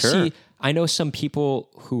 even. Sure. I know some people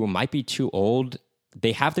who might be too old.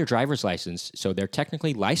 They have their driver's license, so they're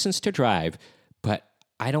technically licensed to drive, but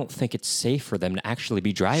I don't think it's safe for them to actually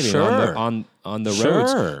be driving on the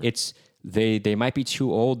roads. It's they might be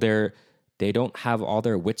too old. They don't have all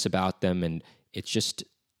their wits about them, and it's just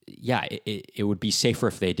it would be safer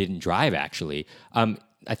if they didn't drive. Actually, I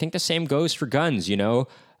think the same goes for guns.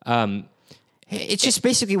 It's just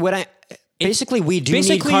basically what we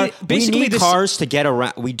need cars to get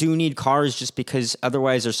around. We do need cars just because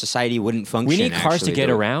otherwise our society wouldn't function. We need cars to get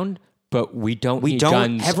around. But we don't need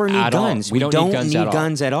guns ever need at guns. All. We don't need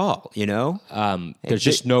guns at all. There's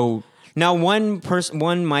just no. Now, one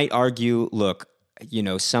might argue, look,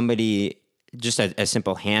 somebody, just a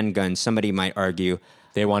simple handgun, somebody might argue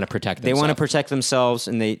they want to protect themselves. They want to protect themselves,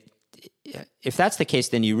 and if that's the case,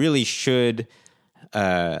 then you really should,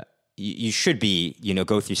 you should be,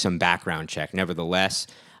 go through some background check. Nevertheless,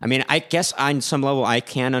 I mean, I guess on some level I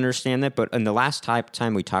can understand that, but in the last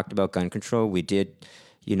time we talked about gun control, we did.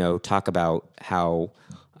 Talk about how,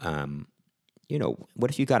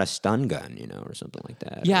 what if you got a stun gun, or something like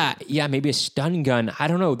that? Yeah, maybe a stun gun. I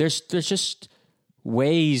don't know. There's just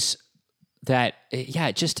ways that,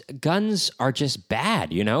 just guns are just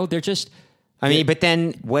bad, They're just... I mean, but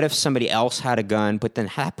then what if somebody else had a gun, but then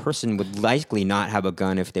that person would likely not have a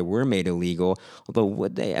gun if they were made illegal, although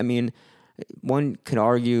would they? I mean... One could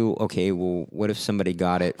argue, okay, well, what if somebody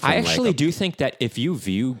got it from I actually do think that if you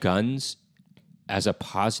view guns as a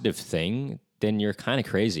positive thing, then you're kind of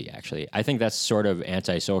crazy, actually. I think that's sort of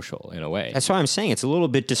antisocial in a way. That's why I'm saying it's a little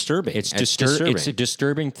bit disturbing. It's disturbing. It's a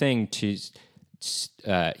disturbing thing to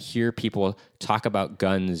hear people talk about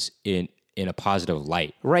guns in a positive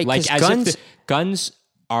light. Right, like as if guns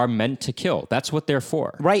are meant to kill. That's what they're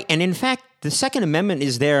for. Right, and in fact, the Second Amendment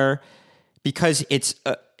is there because it's...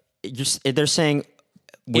 they're saying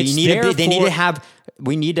we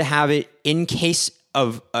need to have it in case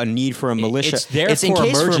of a need for a militia. It's in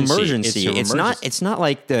case for emergency. It's not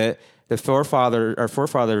like our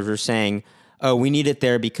forefathers are saying, oh, we need it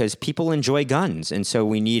there because people enjoy guns, and so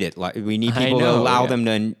we need it. We need people to allow them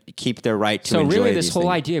to keep their right to enjoy. So really, this whole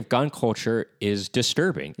things. idea of gun culture is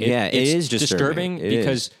disturbing. It is disturbing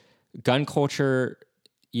because gun culture,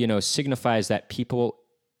 signifies that people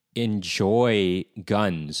enjoy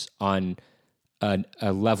guns on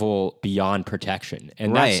a level beyond protection,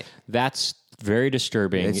 and that's very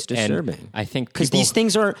disturbing. It's disturbing. And I think because these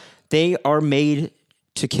things are made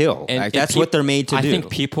to kill. And Like, that's what they're made to do. I think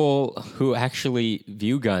people who actually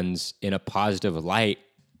view guns in a positive light,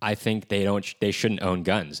 I think they shouldn't own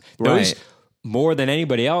guns. Those, Right. more than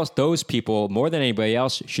anybody else, those people, more than anybody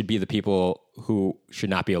else, should be the people who should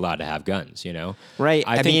not be allowed to have guns, you know? Right.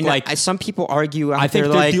 I think, mean, some people argue out I think there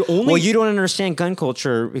they're like, the only- well, you don't understand gun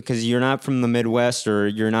culture because you're not from the Midwest or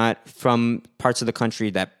you're not from parts of the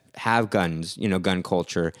country that have guns, you know, gun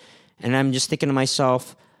culture. And I'm just thinking to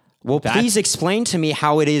myself, well, please explain to me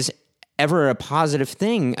how it is ever a positive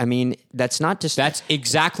thing. I mean, that's not just... That's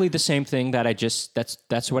exactly the same thing that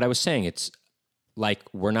that's what I was saying. It's like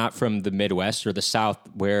we're not from the Midwest or the South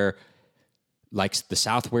where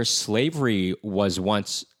slavery was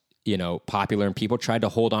once, you know, popular and people tried to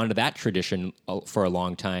hold on to that tradition for a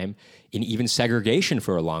long time, and even segregation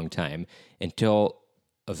for a long time, until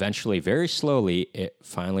eventually, very slowly, it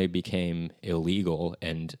finally became illegal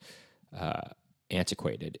and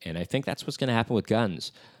antiquated. And I think that's what's going to happen with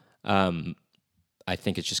guns. I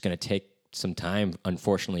think it's just going to take some time,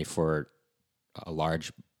 unfortunately, for a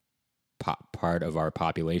large part of our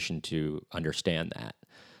population to understand that.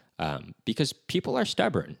 Because people are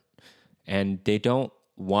stubborn and they don't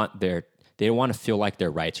want to feel like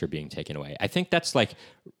their rights are being taken away. I think that's like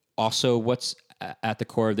also what's at the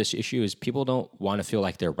core of this issue is people don't want to feel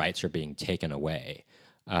like their rights are being taken away.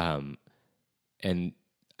 And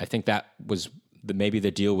I think that was maybe the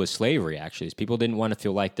deal with slavery, actually, is people didn't want to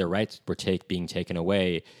feel like their rights were being taken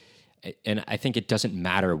away. And I think it doesn't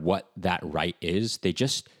matter what that right is.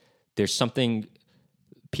 There's something,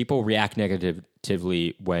 people react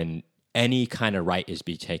negatively when any kind of right is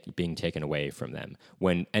being taken away from them,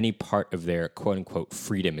 when any part of their quote unquote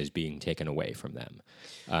freedom is being taken away from them.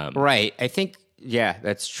 Right. I think, yeah,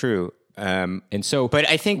 that's true. And so, but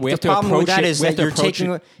I think the problem with that is that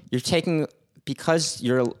you're taking, because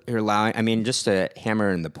you're allowing, I mean, just to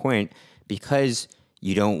hammer in the point, because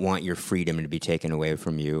you don't want your freedom to be taken away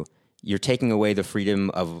from you, you're taking away the freedom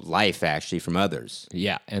of life, actually, from others.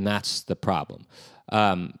 Yeah, and that's the problem.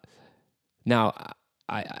 Now,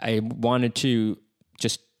 I wanted to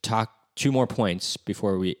just talk two more points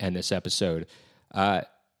before we end this episode.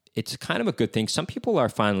 It's kind of a good thing. Some people are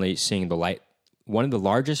finally seeing the light. One of the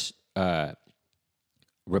largest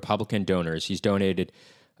Republican donors, he's donated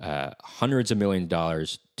hundreds of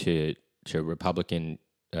 $millions to Republican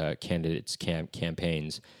candidates'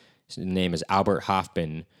 campaigns. His name is Albert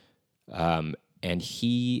Hoffman. And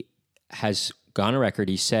he has gone on record.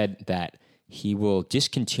 He said that he will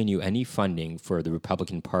discontinue any funding for the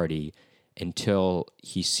Republican Party until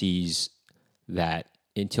he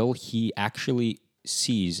actually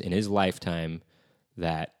sees in his lifetime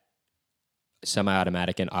that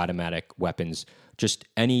semi-automatic and automatic weapons, just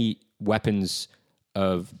any weapons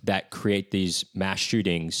that create these mass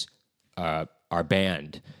shootings, are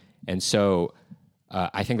banned. And so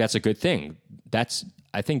I think that's a good thing.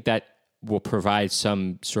 I think that will provide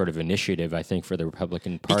some sort of initiative, I think, for the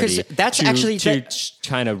Republican Party, because that's to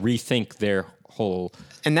kind of rethink their whole.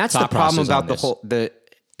 And that's the problem about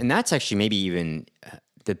and that's actually maybe even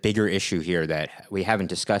the bigger issue here that we haven't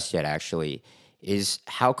discussed yet. Actually, is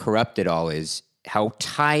how corrupt it all is. How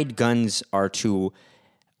tied guns are to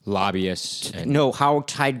lobbyists. How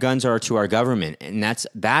tied guns are to our government, and that's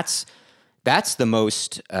the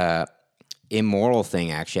most immoral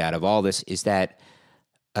thing actually out of all this is that.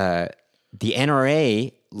 The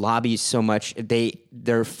NRA lobbies so much.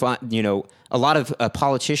 They're fun. You know, a lot of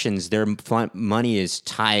politicians, their money is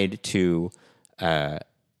tied to,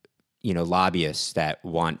 lobbyists that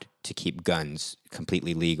want to keep guns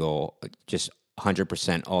completely legal, just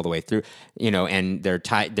 100% all the way through. You know, and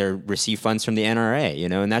they receive funds from the NRA. You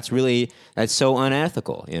know, and that's so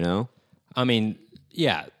unethical. You know, I mean,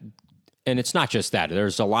 yeah, and it's not just that.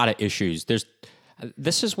 There's a lot of issues.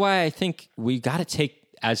 This is why I think we got to take.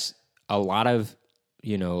 As a lot of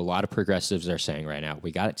progressives are saying right now,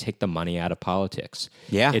 we got to take the money out of politics.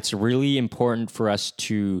 Yeah. It's really important for us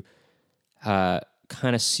to kind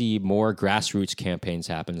of see more grassroots campaigns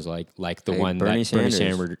happen, like the one Bernie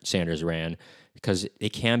Sanders ran, because it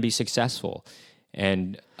can be successful.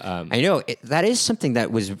 And I know that is something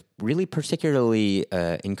that was really particularly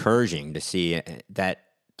encouraging to see that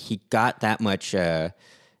he got that much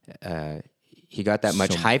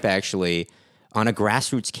hype actually on a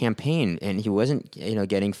grassroots campaign, and he wasn't,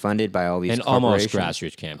 getting funded by all these almost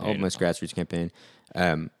corporations. grassroots campaign.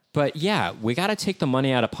 But yeah, we got to take the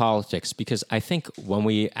money out of politics, because I think when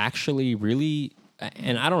we actually really,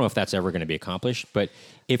 and I don't know if that's ever going to be accomplished, but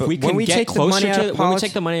when we take the money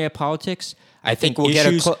out of politics, I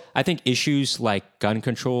think issues like gun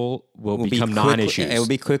control will become non-issues. It will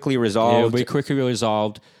be quickly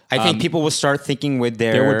resolved. I think people will start thinking with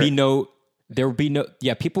there would be no there will be no.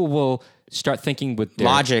 Yeah, people will start thinking with their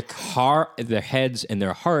Logic. their heads and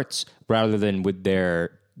their hearts, rather than with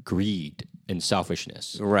their greed and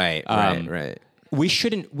selfishness. Right. We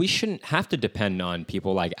shouldn't have to depend on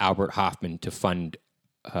people like Albert Hoffman to fund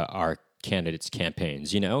our candidates'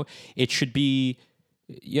 campaigns. It should be,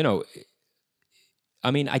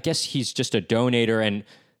 I mean, I guess he's just a donator, and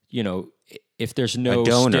if there's no A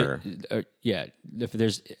donor. if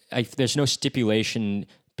there's no stipulation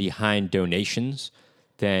behind donations,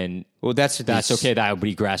 then that's okay. That would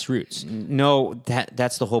be grassroots. No,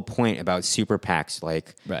 that's the whole point about super PACs.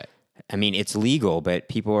 Like, Right. I mean, it's legal, but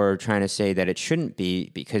people are trying to say that it shouldn't be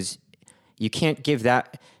because you can't give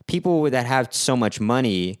that. People that have so much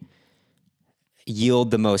money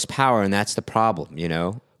yield the most power, and that's the problem,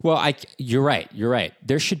 Well, you're right. You're right.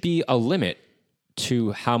 There should be a limit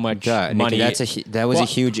to how much Nikki, money. that was a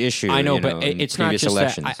huge issue. I know, but in it's not previous just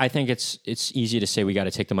elections. that. I think it's easy to say we got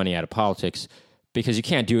to take the money out of politics because you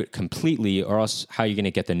can't do it completely, or else how are you going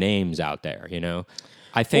to get the names out there?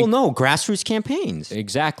 I think. Well, no, grassroots campaigns.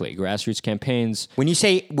 Exactly, grassroots campaigns. When we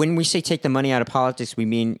say take the money out of politics, we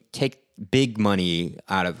mean take big money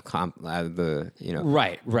out of the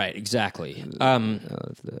Right, exactly.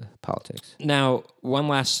 of the politics. Now, one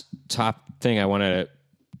last top thing I want to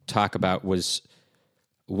talk about was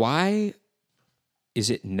why is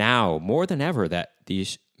it now more than ever that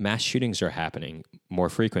these mass shootings are happening more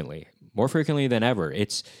frequently than ever?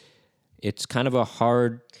 It's kind of a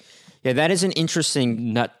hard that is an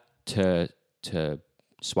interesting nut to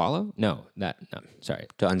swallow. Sorry,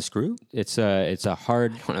 to unscrew. It's a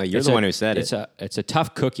hard. You're the one who said it. It's a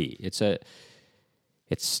tough cookie.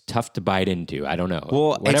 It's tough to bite into. I don't know.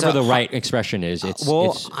 Well, whatever the right expression is.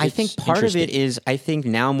 I think part of it is I think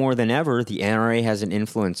now more than ever the NRA has an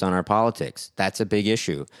influence on our politics. That's a big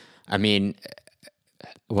issue. I mean,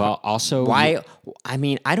 well, also why? I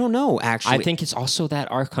mean, I don't know. Actually, I think it's also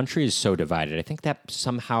that our country is so divided. I think that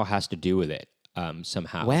somehow has to do with it.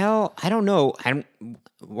 Somehow. Well, I don't know.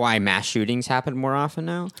 Why mass shootings happen more often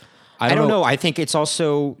now. I don't know. I think it's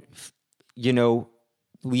also,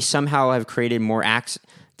 we somehow have created more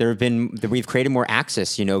we've created more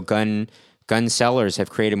access. Gun sellers have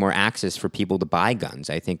created more access for people to buy guns.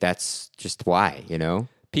 I think that's just why.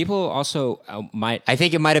 People also might. I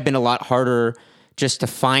think it might have been a lot harder just to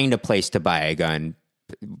find a place to buy a gun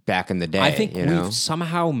back in the day. I think we've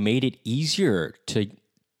somehow made it easier to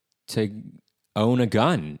own a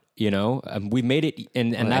gun. We made it,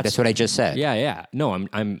 and that's what I just said. Yeah. No,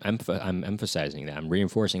 I'm emphasizing that. I'm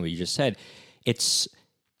reinforcing what you just said. It's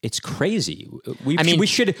crazy. It's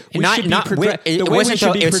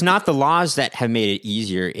not the laws that have made it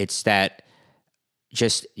easier. It's that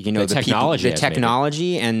just the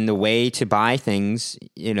technology and the way to buy things.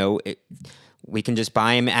 We can just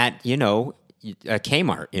buy them at a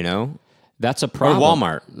Kmart. That's a problem.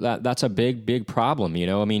 Or Walmart. That's a big problem.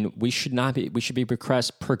 I mean, we should be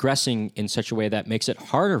progressing in such a way that makes it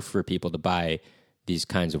harder for people to buy these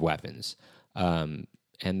kinds of weapons. And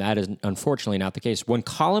that is unfortunately not the case. When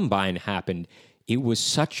Columbine happened, it was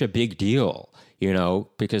such a big deal,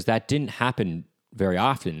 because that didn't happen very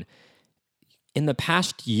often. In the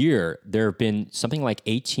past year, there have been something like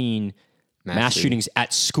 18 mass shootings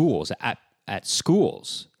at schools, at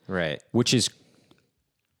schools. Right. Which is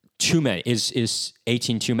too many. Is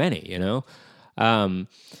 18 too many,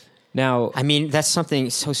 Now, I mean, that's something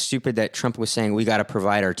so stupid that Trump was saying we got to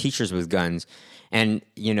provide our teachers with guns. And,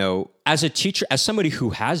 as a teacher, as somebody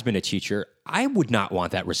who has been a teacher, I would not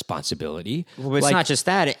want that responsibility. Well, it's not just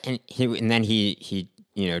that. And then he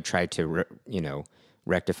tried to,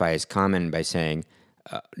 rectify his comment by saying,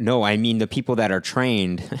 no, I mean the people that are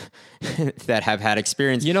trained that have had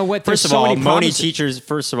experience. You know what? First of all, many teachers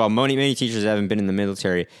haven't been in the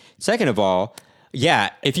military. Second of all,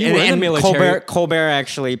 if you were in the military, Colbert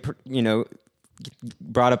actually,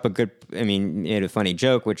 brought up he had a funny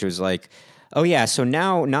joke, which was like, oh yeah, so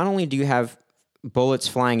now not only do you have bullets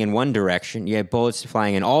flying in one direction, you have bullets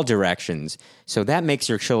flying in all directions. So that makes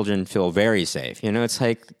your children feel very safe. It's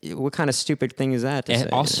like, what kind of stupid thing is that to say?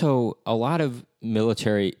 And also, a lot of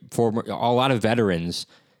a lot of veterans,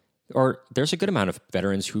 or there's a good amount of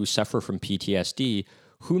veterans who suffer from PTSD.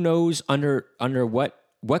 Who knows under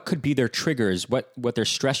what could be their triggers, what their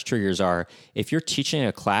stress triggers are. If you're teaching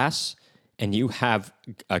a class and you have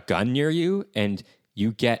a gun near you and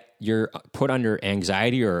you're put under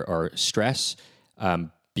anxiety or stress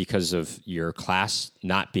because of your class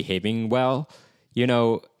not behaving well,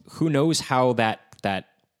 who knows how that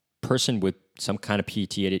person with some kind of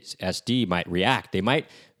PTSD might react. It might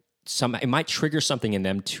trigger something in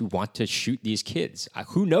them to want to shoot these kids.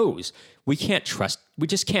 Who knows? We just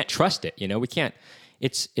can't trust it. We can't.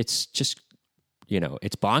 It's just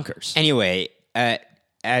it's bonkers. Anyway,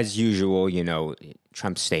 as usual,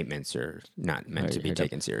 Trump's statements are not meant to be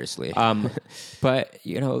taken seriously. But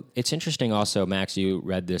it's interesting. Also, Max, you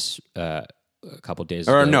read this a couple days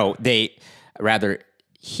or ago. no,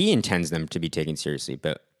 he intends them to be taken seriously,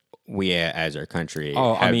 but we as our country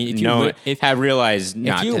have realized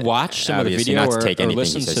if you watch some of the video not to take or anything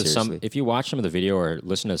listen he says to seriously. if you watch some of the video or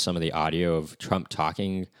listen to some of the audio of Trump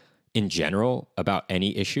talking in general about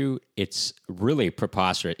any issue, it's really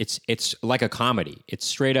preposterous. It's like a comedy. It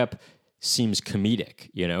straight up seems comedic.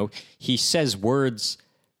 He says words.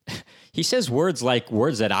 He says words like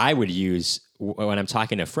words that I would use when I'm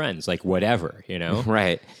talking to friends, like whatever.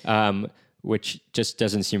 Right. Which just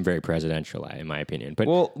doesn't seem very presidential, in my opinion. But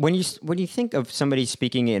well, when you think of somebody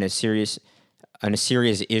speaking on a serious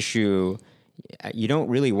issue, you don't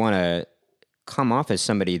really want to come off as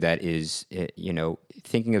somebody that is,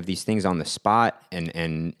 thinking of these things on the spot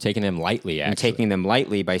and taking them lightly. And taking them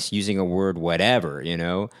lightly by using a word, whatever.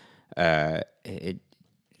 It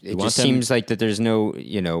just seems like that. There's no,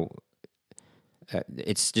 it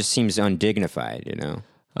just seems undignified.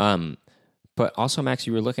 But also, Max,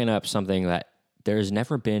 you were looking up something that there's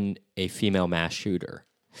never been a female mass shooter.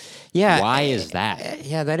 Yeah. Why is that?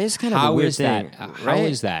 Yeah, that is kind of a weird thing. How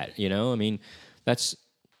is that? I mean, that's...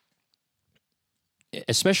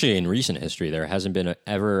 Especially in recent history, there hasn't been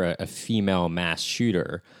ever a female mass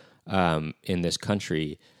shooter in this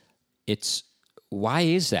country. Why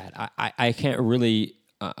is that? I can't really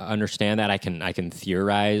understand that. I can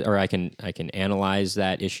theorize or I can analyze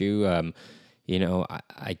that issue. I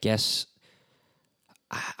guess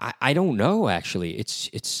I don't know. Actually,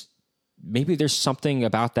 it's maybe there's something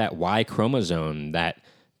about that Y chromosome that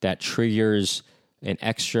triggers an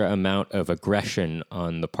extra amount of aggression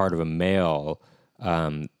on the part of a male.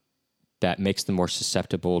 That makes them more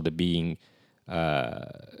susceptible to being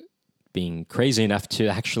crazy enough to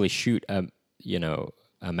actually shoot a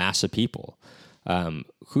mass of people.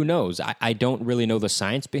 Who knows? I don't really know the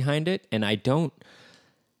science behind it, and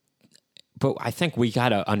but I think we got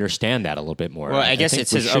to understand that a little bit more. Well, I guess it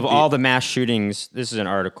says of all the mass shootings, this is an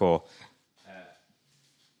article.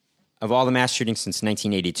 Of all the mass shootings since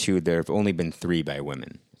 1982, there have only been 3 by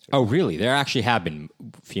women. Oh, really? There actually have been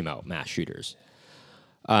female mass shooters.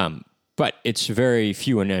 But it's very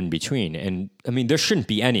few and in between. And I mean, there shouldn't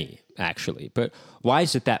be any, actually. But why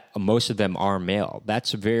is it that most of them are male?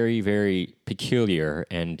 That's very, very peculiar.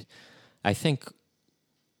 And I think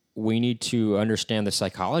we need to understand the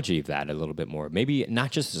psychology of that a little bit more. Maybe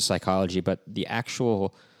not just the psychology, but the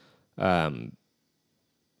actual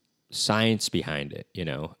science behind it,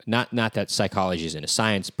 Not that psychology isn't a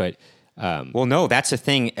science, but... well, no, that's the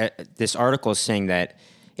thing. This article is saying that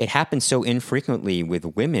it happens so infrequently with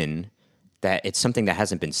women that it's something that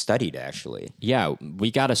hasn't been studied, actually. Yeah, we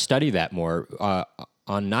got to study that more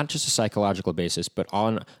on not just a psychological basis, but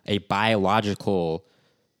on a biological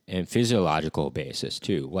and physiological basis,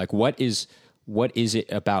 too. Like, what is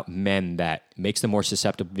it about men that makes them more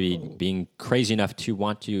susceptible to being crazy enough to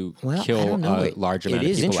want to kill a large amount of people at once? It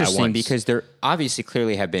is interesting because there obviously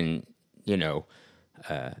clearly have been,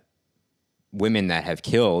 women that have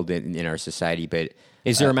killed in our society, but...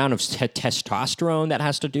 Is there amount of testosterone that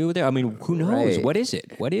has to do with it? I mean, who knows? Right. What is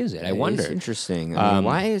it? I wonder. It's interesting. I mean,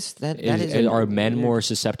 why is that? Are men more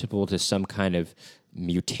susceptible to some kind of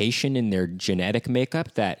mutation in their genetic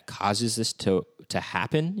makeup that causes this to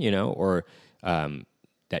happen? Or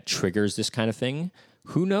that triggers this kind of thing?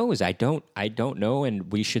 Who knows? I don't know,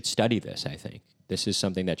 and we should study this. I think this is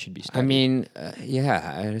something that should be studied. I mean,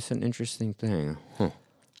 it's an interesting thing. Huh.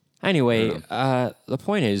 Anyway, the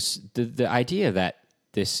point is the idea that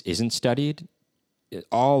this isn't studied,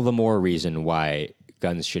 all the more reason why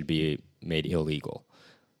guns should be made illegal.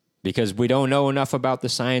 Because we don't know enough about the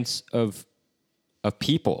science of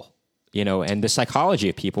people, and the psychology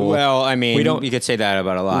of people. Well, I mean, you could say that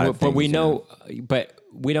about a lot of things. But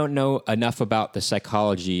we don't know enough about the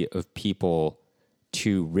psychology of people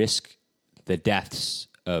to risk the deaths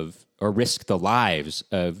of, or risk the lives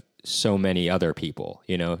of so many other people,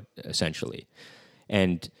 essentially.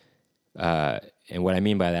 And what I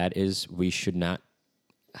mean by that is we should not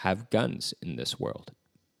have guns in this world.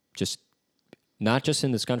 Not just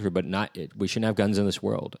in this country, but we shouldn't have guns in this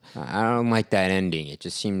world. I don't like that ending. It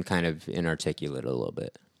just seemed kind of inarticulate a little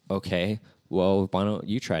bit. Okay. Well, why don't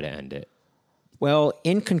you try to end it? Well,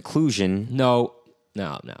 in conclusion... No.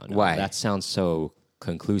 Why? That sounds so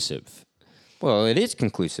conclusive. Well, it is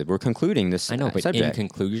conclusive. We're concluding this subject. I know, but in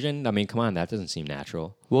conclusion, I mean, come on, that doesn't seem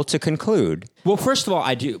natural. Well, to conclude... Well, first of all,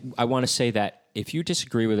 I want to say that if you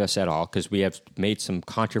disagree with us at all, because we have made some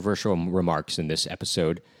controversial remarks in this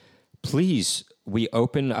episode, please we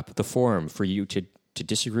open up the forum for you to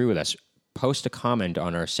disagree with us. Post a comment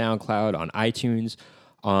on our SoundCloud, on iTunes,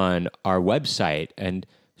 on our website, and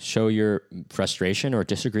show your frustration or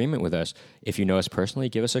disagreement with us. If you know us personally,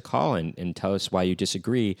 give us a call and tell us why you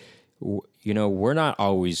disagree. We're not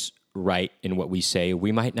always right in what we say.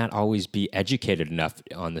 We might not always be educated enough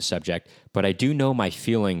on the subject, but I do know my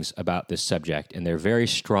feelings about this subject, and they're very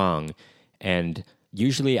strong. And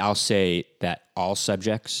usually I'll say that all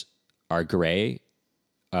subjects are gray.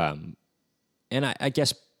 And I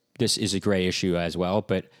guess this is a gray issue as well,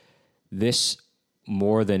 but this,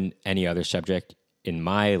 more than any other subject in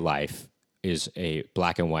my life, is a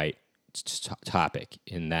black and white topic,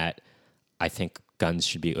 in that I think guns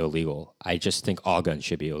should be illegal. I just think all guns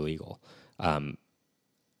should be illegal. I'm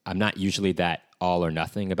not usually that all or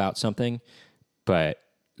nothing about something, but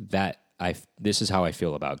this is how I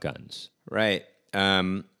feel about guns. Right.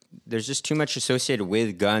 There's just too much associated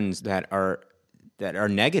with guns that are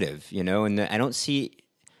negative, and I don't see,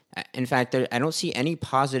 in fact, I don't see any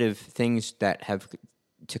positive things that have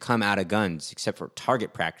to come out of guns except for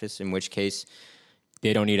target practice, in which case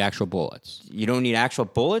they don't need actual bullets. You don't need actual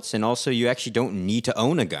bullets, and also you actually don't need to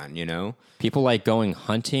own a gun, People like going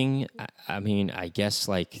hunting. I mean, I guess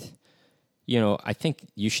I think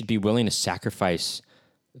you should be willing to sacrifice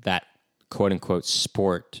that quote unquote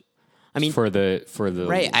sport. I mean, for the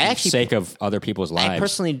right. Sake of other people's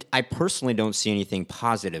lives. I personally don't see anything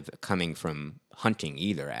positive coming from hunting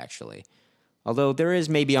either, actually. Although there is,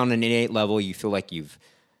 maybe on an innate level, you feel like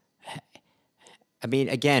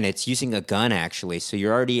again, it's using a gun, actually. So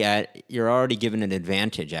you're already given an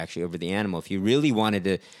advantage, actually, over the animal. If you really wanted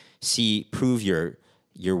to prove your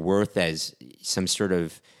worth as some sort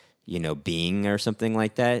of, being or something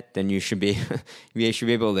like that, then you should be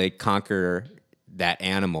able to conquer that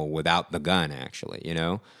animal without the gun, actually,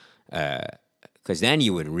 because then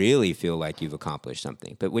you would really feel like you've accomplished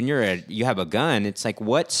something. But when you have a gun, it's like,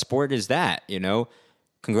 what sport is that?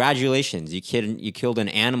 Congratulations, you killed an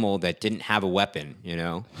animal that didn't have a weapon.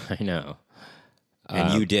 I know,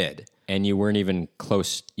 and you did, and you weren't even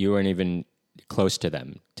close. You weren't even close to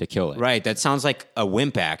them to kill it. Right. That sounds like a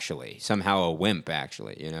wimp, actually. Somehow a wimp,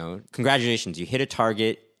 actually. Congratulations, you hit a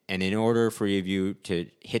target. And in order for you to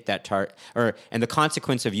hit that target, and the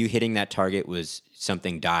consequence of you hitting that target was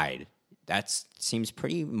something died. That seems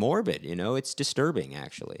pretty morbid, It's disturbing,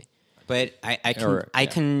 actually. But I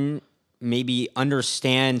can maybe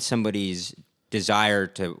understand somebody's desire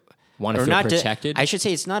to want to feel protected. I should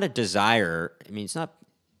say it's not a desire. I mean, it's not.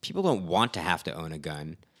 People don't want to have to own a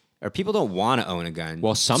gun, or people don't want to own a gun.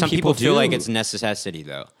 Well, some people do. feel like it's a necessity,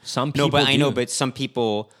 though. Some people do. I know, but some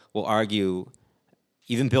people will argue.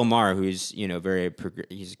 Even Bill Maher, who's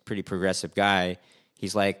he's a pretty progressive guy.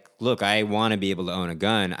 He's like, look, I want to be able to own a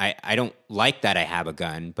gun. I don't like that I have a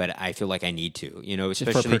gun, but I feel like I need to.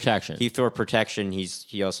 Especially for protection. For protection.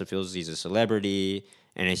 He also feels he's a celebrity,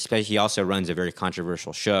 and especially he also runs a very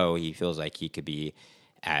controversial show. He feels like he could be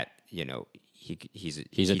at he's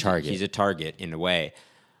a target. He's a target in a way.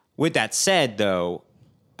 With that said, though,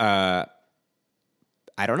 I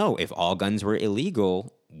don't know if all guns were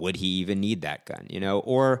illegal. Would he even need that gun?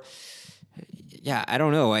 Or I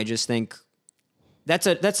don't know. I just think that's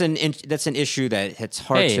an issue that it's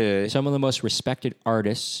hard to. Some of the most respected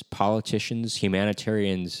artists, politicians,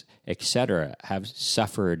 humanitarians, etc., have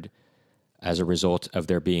suffered as a result of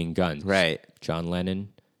there being guns. Right. John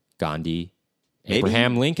Lennon, Gandhi,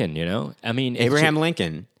 Abraham Lincoln. I mean, Abraham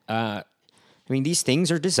Lincoln. These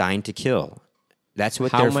things are designed to kill. That's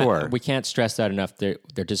what they're for. We can't stress that enough. They're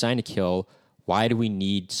designed to kill. Why do we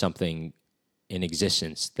need something in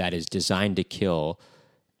existence that is designed to kill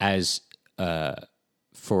as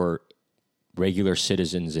for regular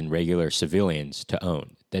citizens and regular civilians to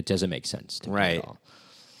own? That doesn't make sense to me at all.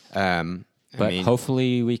 But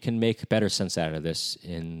hopefully we can make better sense out of this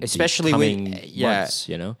in especially the coming months,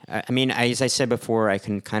 as I said before, I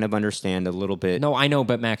can kind of understand a little bit. No, I know,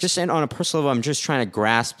 but Max... Just on a personal level, I'm just trying to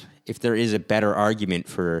grasp if there is a better argument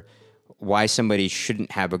for why somebody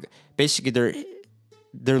shouldn't have a... Basically,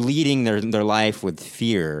 they're leading their life with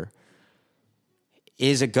fear.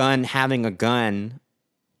 Having a gun,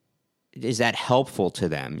 is that helpful to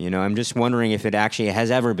them? I'm just wondering if it actually has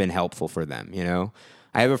ever been helpful for them,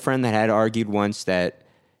 I have a friend that had argued once that,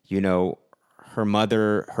 her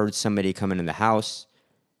mother heard somebody come into the house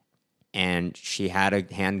and she had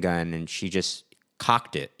a handgun and she just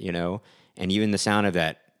cocked it, and even the sound of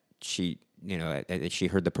that, she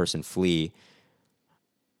heard the person flee.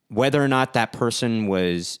 Whether or not that person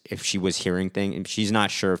if she was hearing things, she's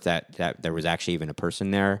not sure if that there was actually even a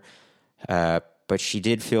person there. But she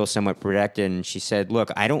did feel somewhat protected, and she said,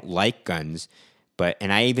 look, I don't like guns,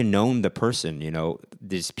 and I even known the person,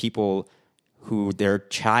 these people who their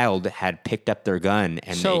child had picked up their gun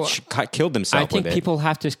and So, killed themselves I think with it. people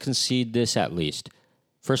have to concede this at least.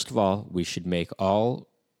 First of all, we should make all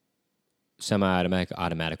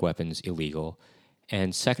semi-automatic weapons illegal.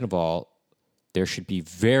 And second of all, there should be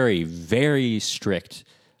very, very strict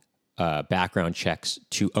background checks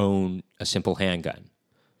to own a simple handgun.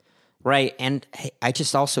 Right. And I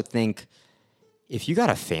just also think if you got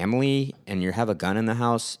a family and you have a gun in the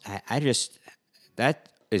house, that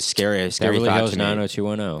is scary. A scary Beverly thought Hills to me.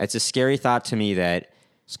 90210. It's a scary thought to me that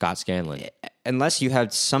Scott Scanlon. unless you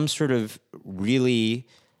have some sort of really,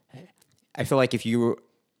 I feel like if you were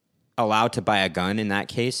allowed to buy a gun in that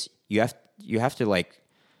case, you have to like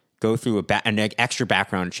go through an extra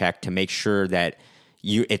background check to make sure that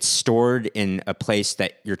it's stored in a place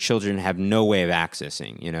that your children have no way of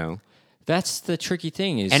accessing. That's the tricky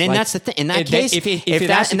thing. That's the thing. In that case, if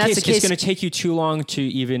that's the case, it's going to take you too long to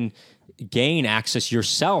even gain access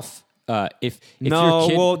yourself. If your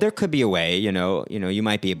kid, well, there could be a way. You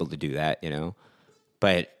might be able to do that.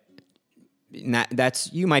 But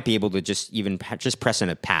you might be able to just press in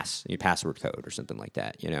your password code or something like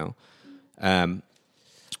that.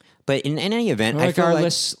 But in any event,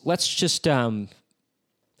 regardless, let's just.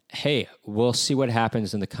 Hey, we'll see what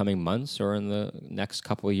happens in the coming months or in the next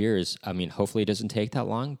couple of years. I mean, hopefully it doesn't take that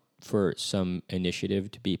long for some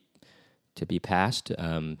initiative to be passed.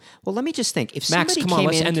 Well, let me just think. If Max, somebody come on,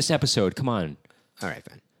 let's came in, end this episode. Come on. all right,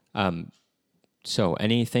 fine. So,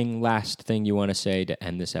 last thing you want to say to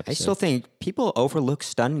end this episode? I still think people overlook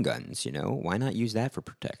stun guns. Why not use that for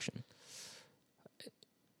protection?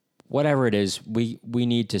 Whatever it is, we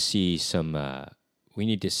need to see some. We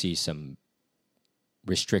need to see some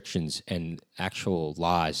restrictions and actual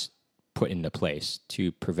laws put into place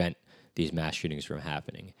to prevent these mass shootings from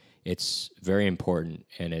happening. It's very important,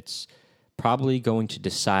 and it's probably going to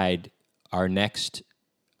decide our next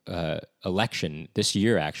election this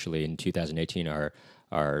year, actually, in 2018, our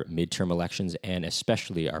midterm elections, and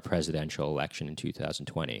especially our presidential election in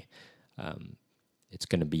 2020. It's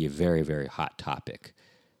going to be a very, very hot topic.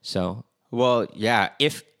 So, well, yeah,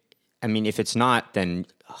 if it's not, then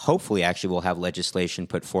hopefully actually we'll have legislation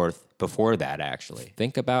put forth before that, actually.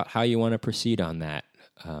 think about how you want to proceed on that.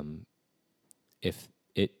 If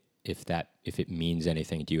it means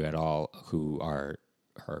anything to you at all, who our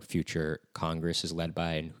future Congress is led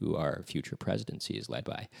by and who our future presidency is led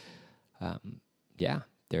by.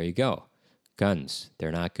 There you go. Guns,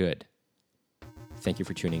 they're not good. Thank you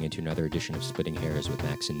for tuning into another edition of Splitting Hairs with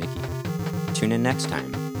Max and Nikki. Tune in next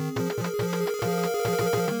time.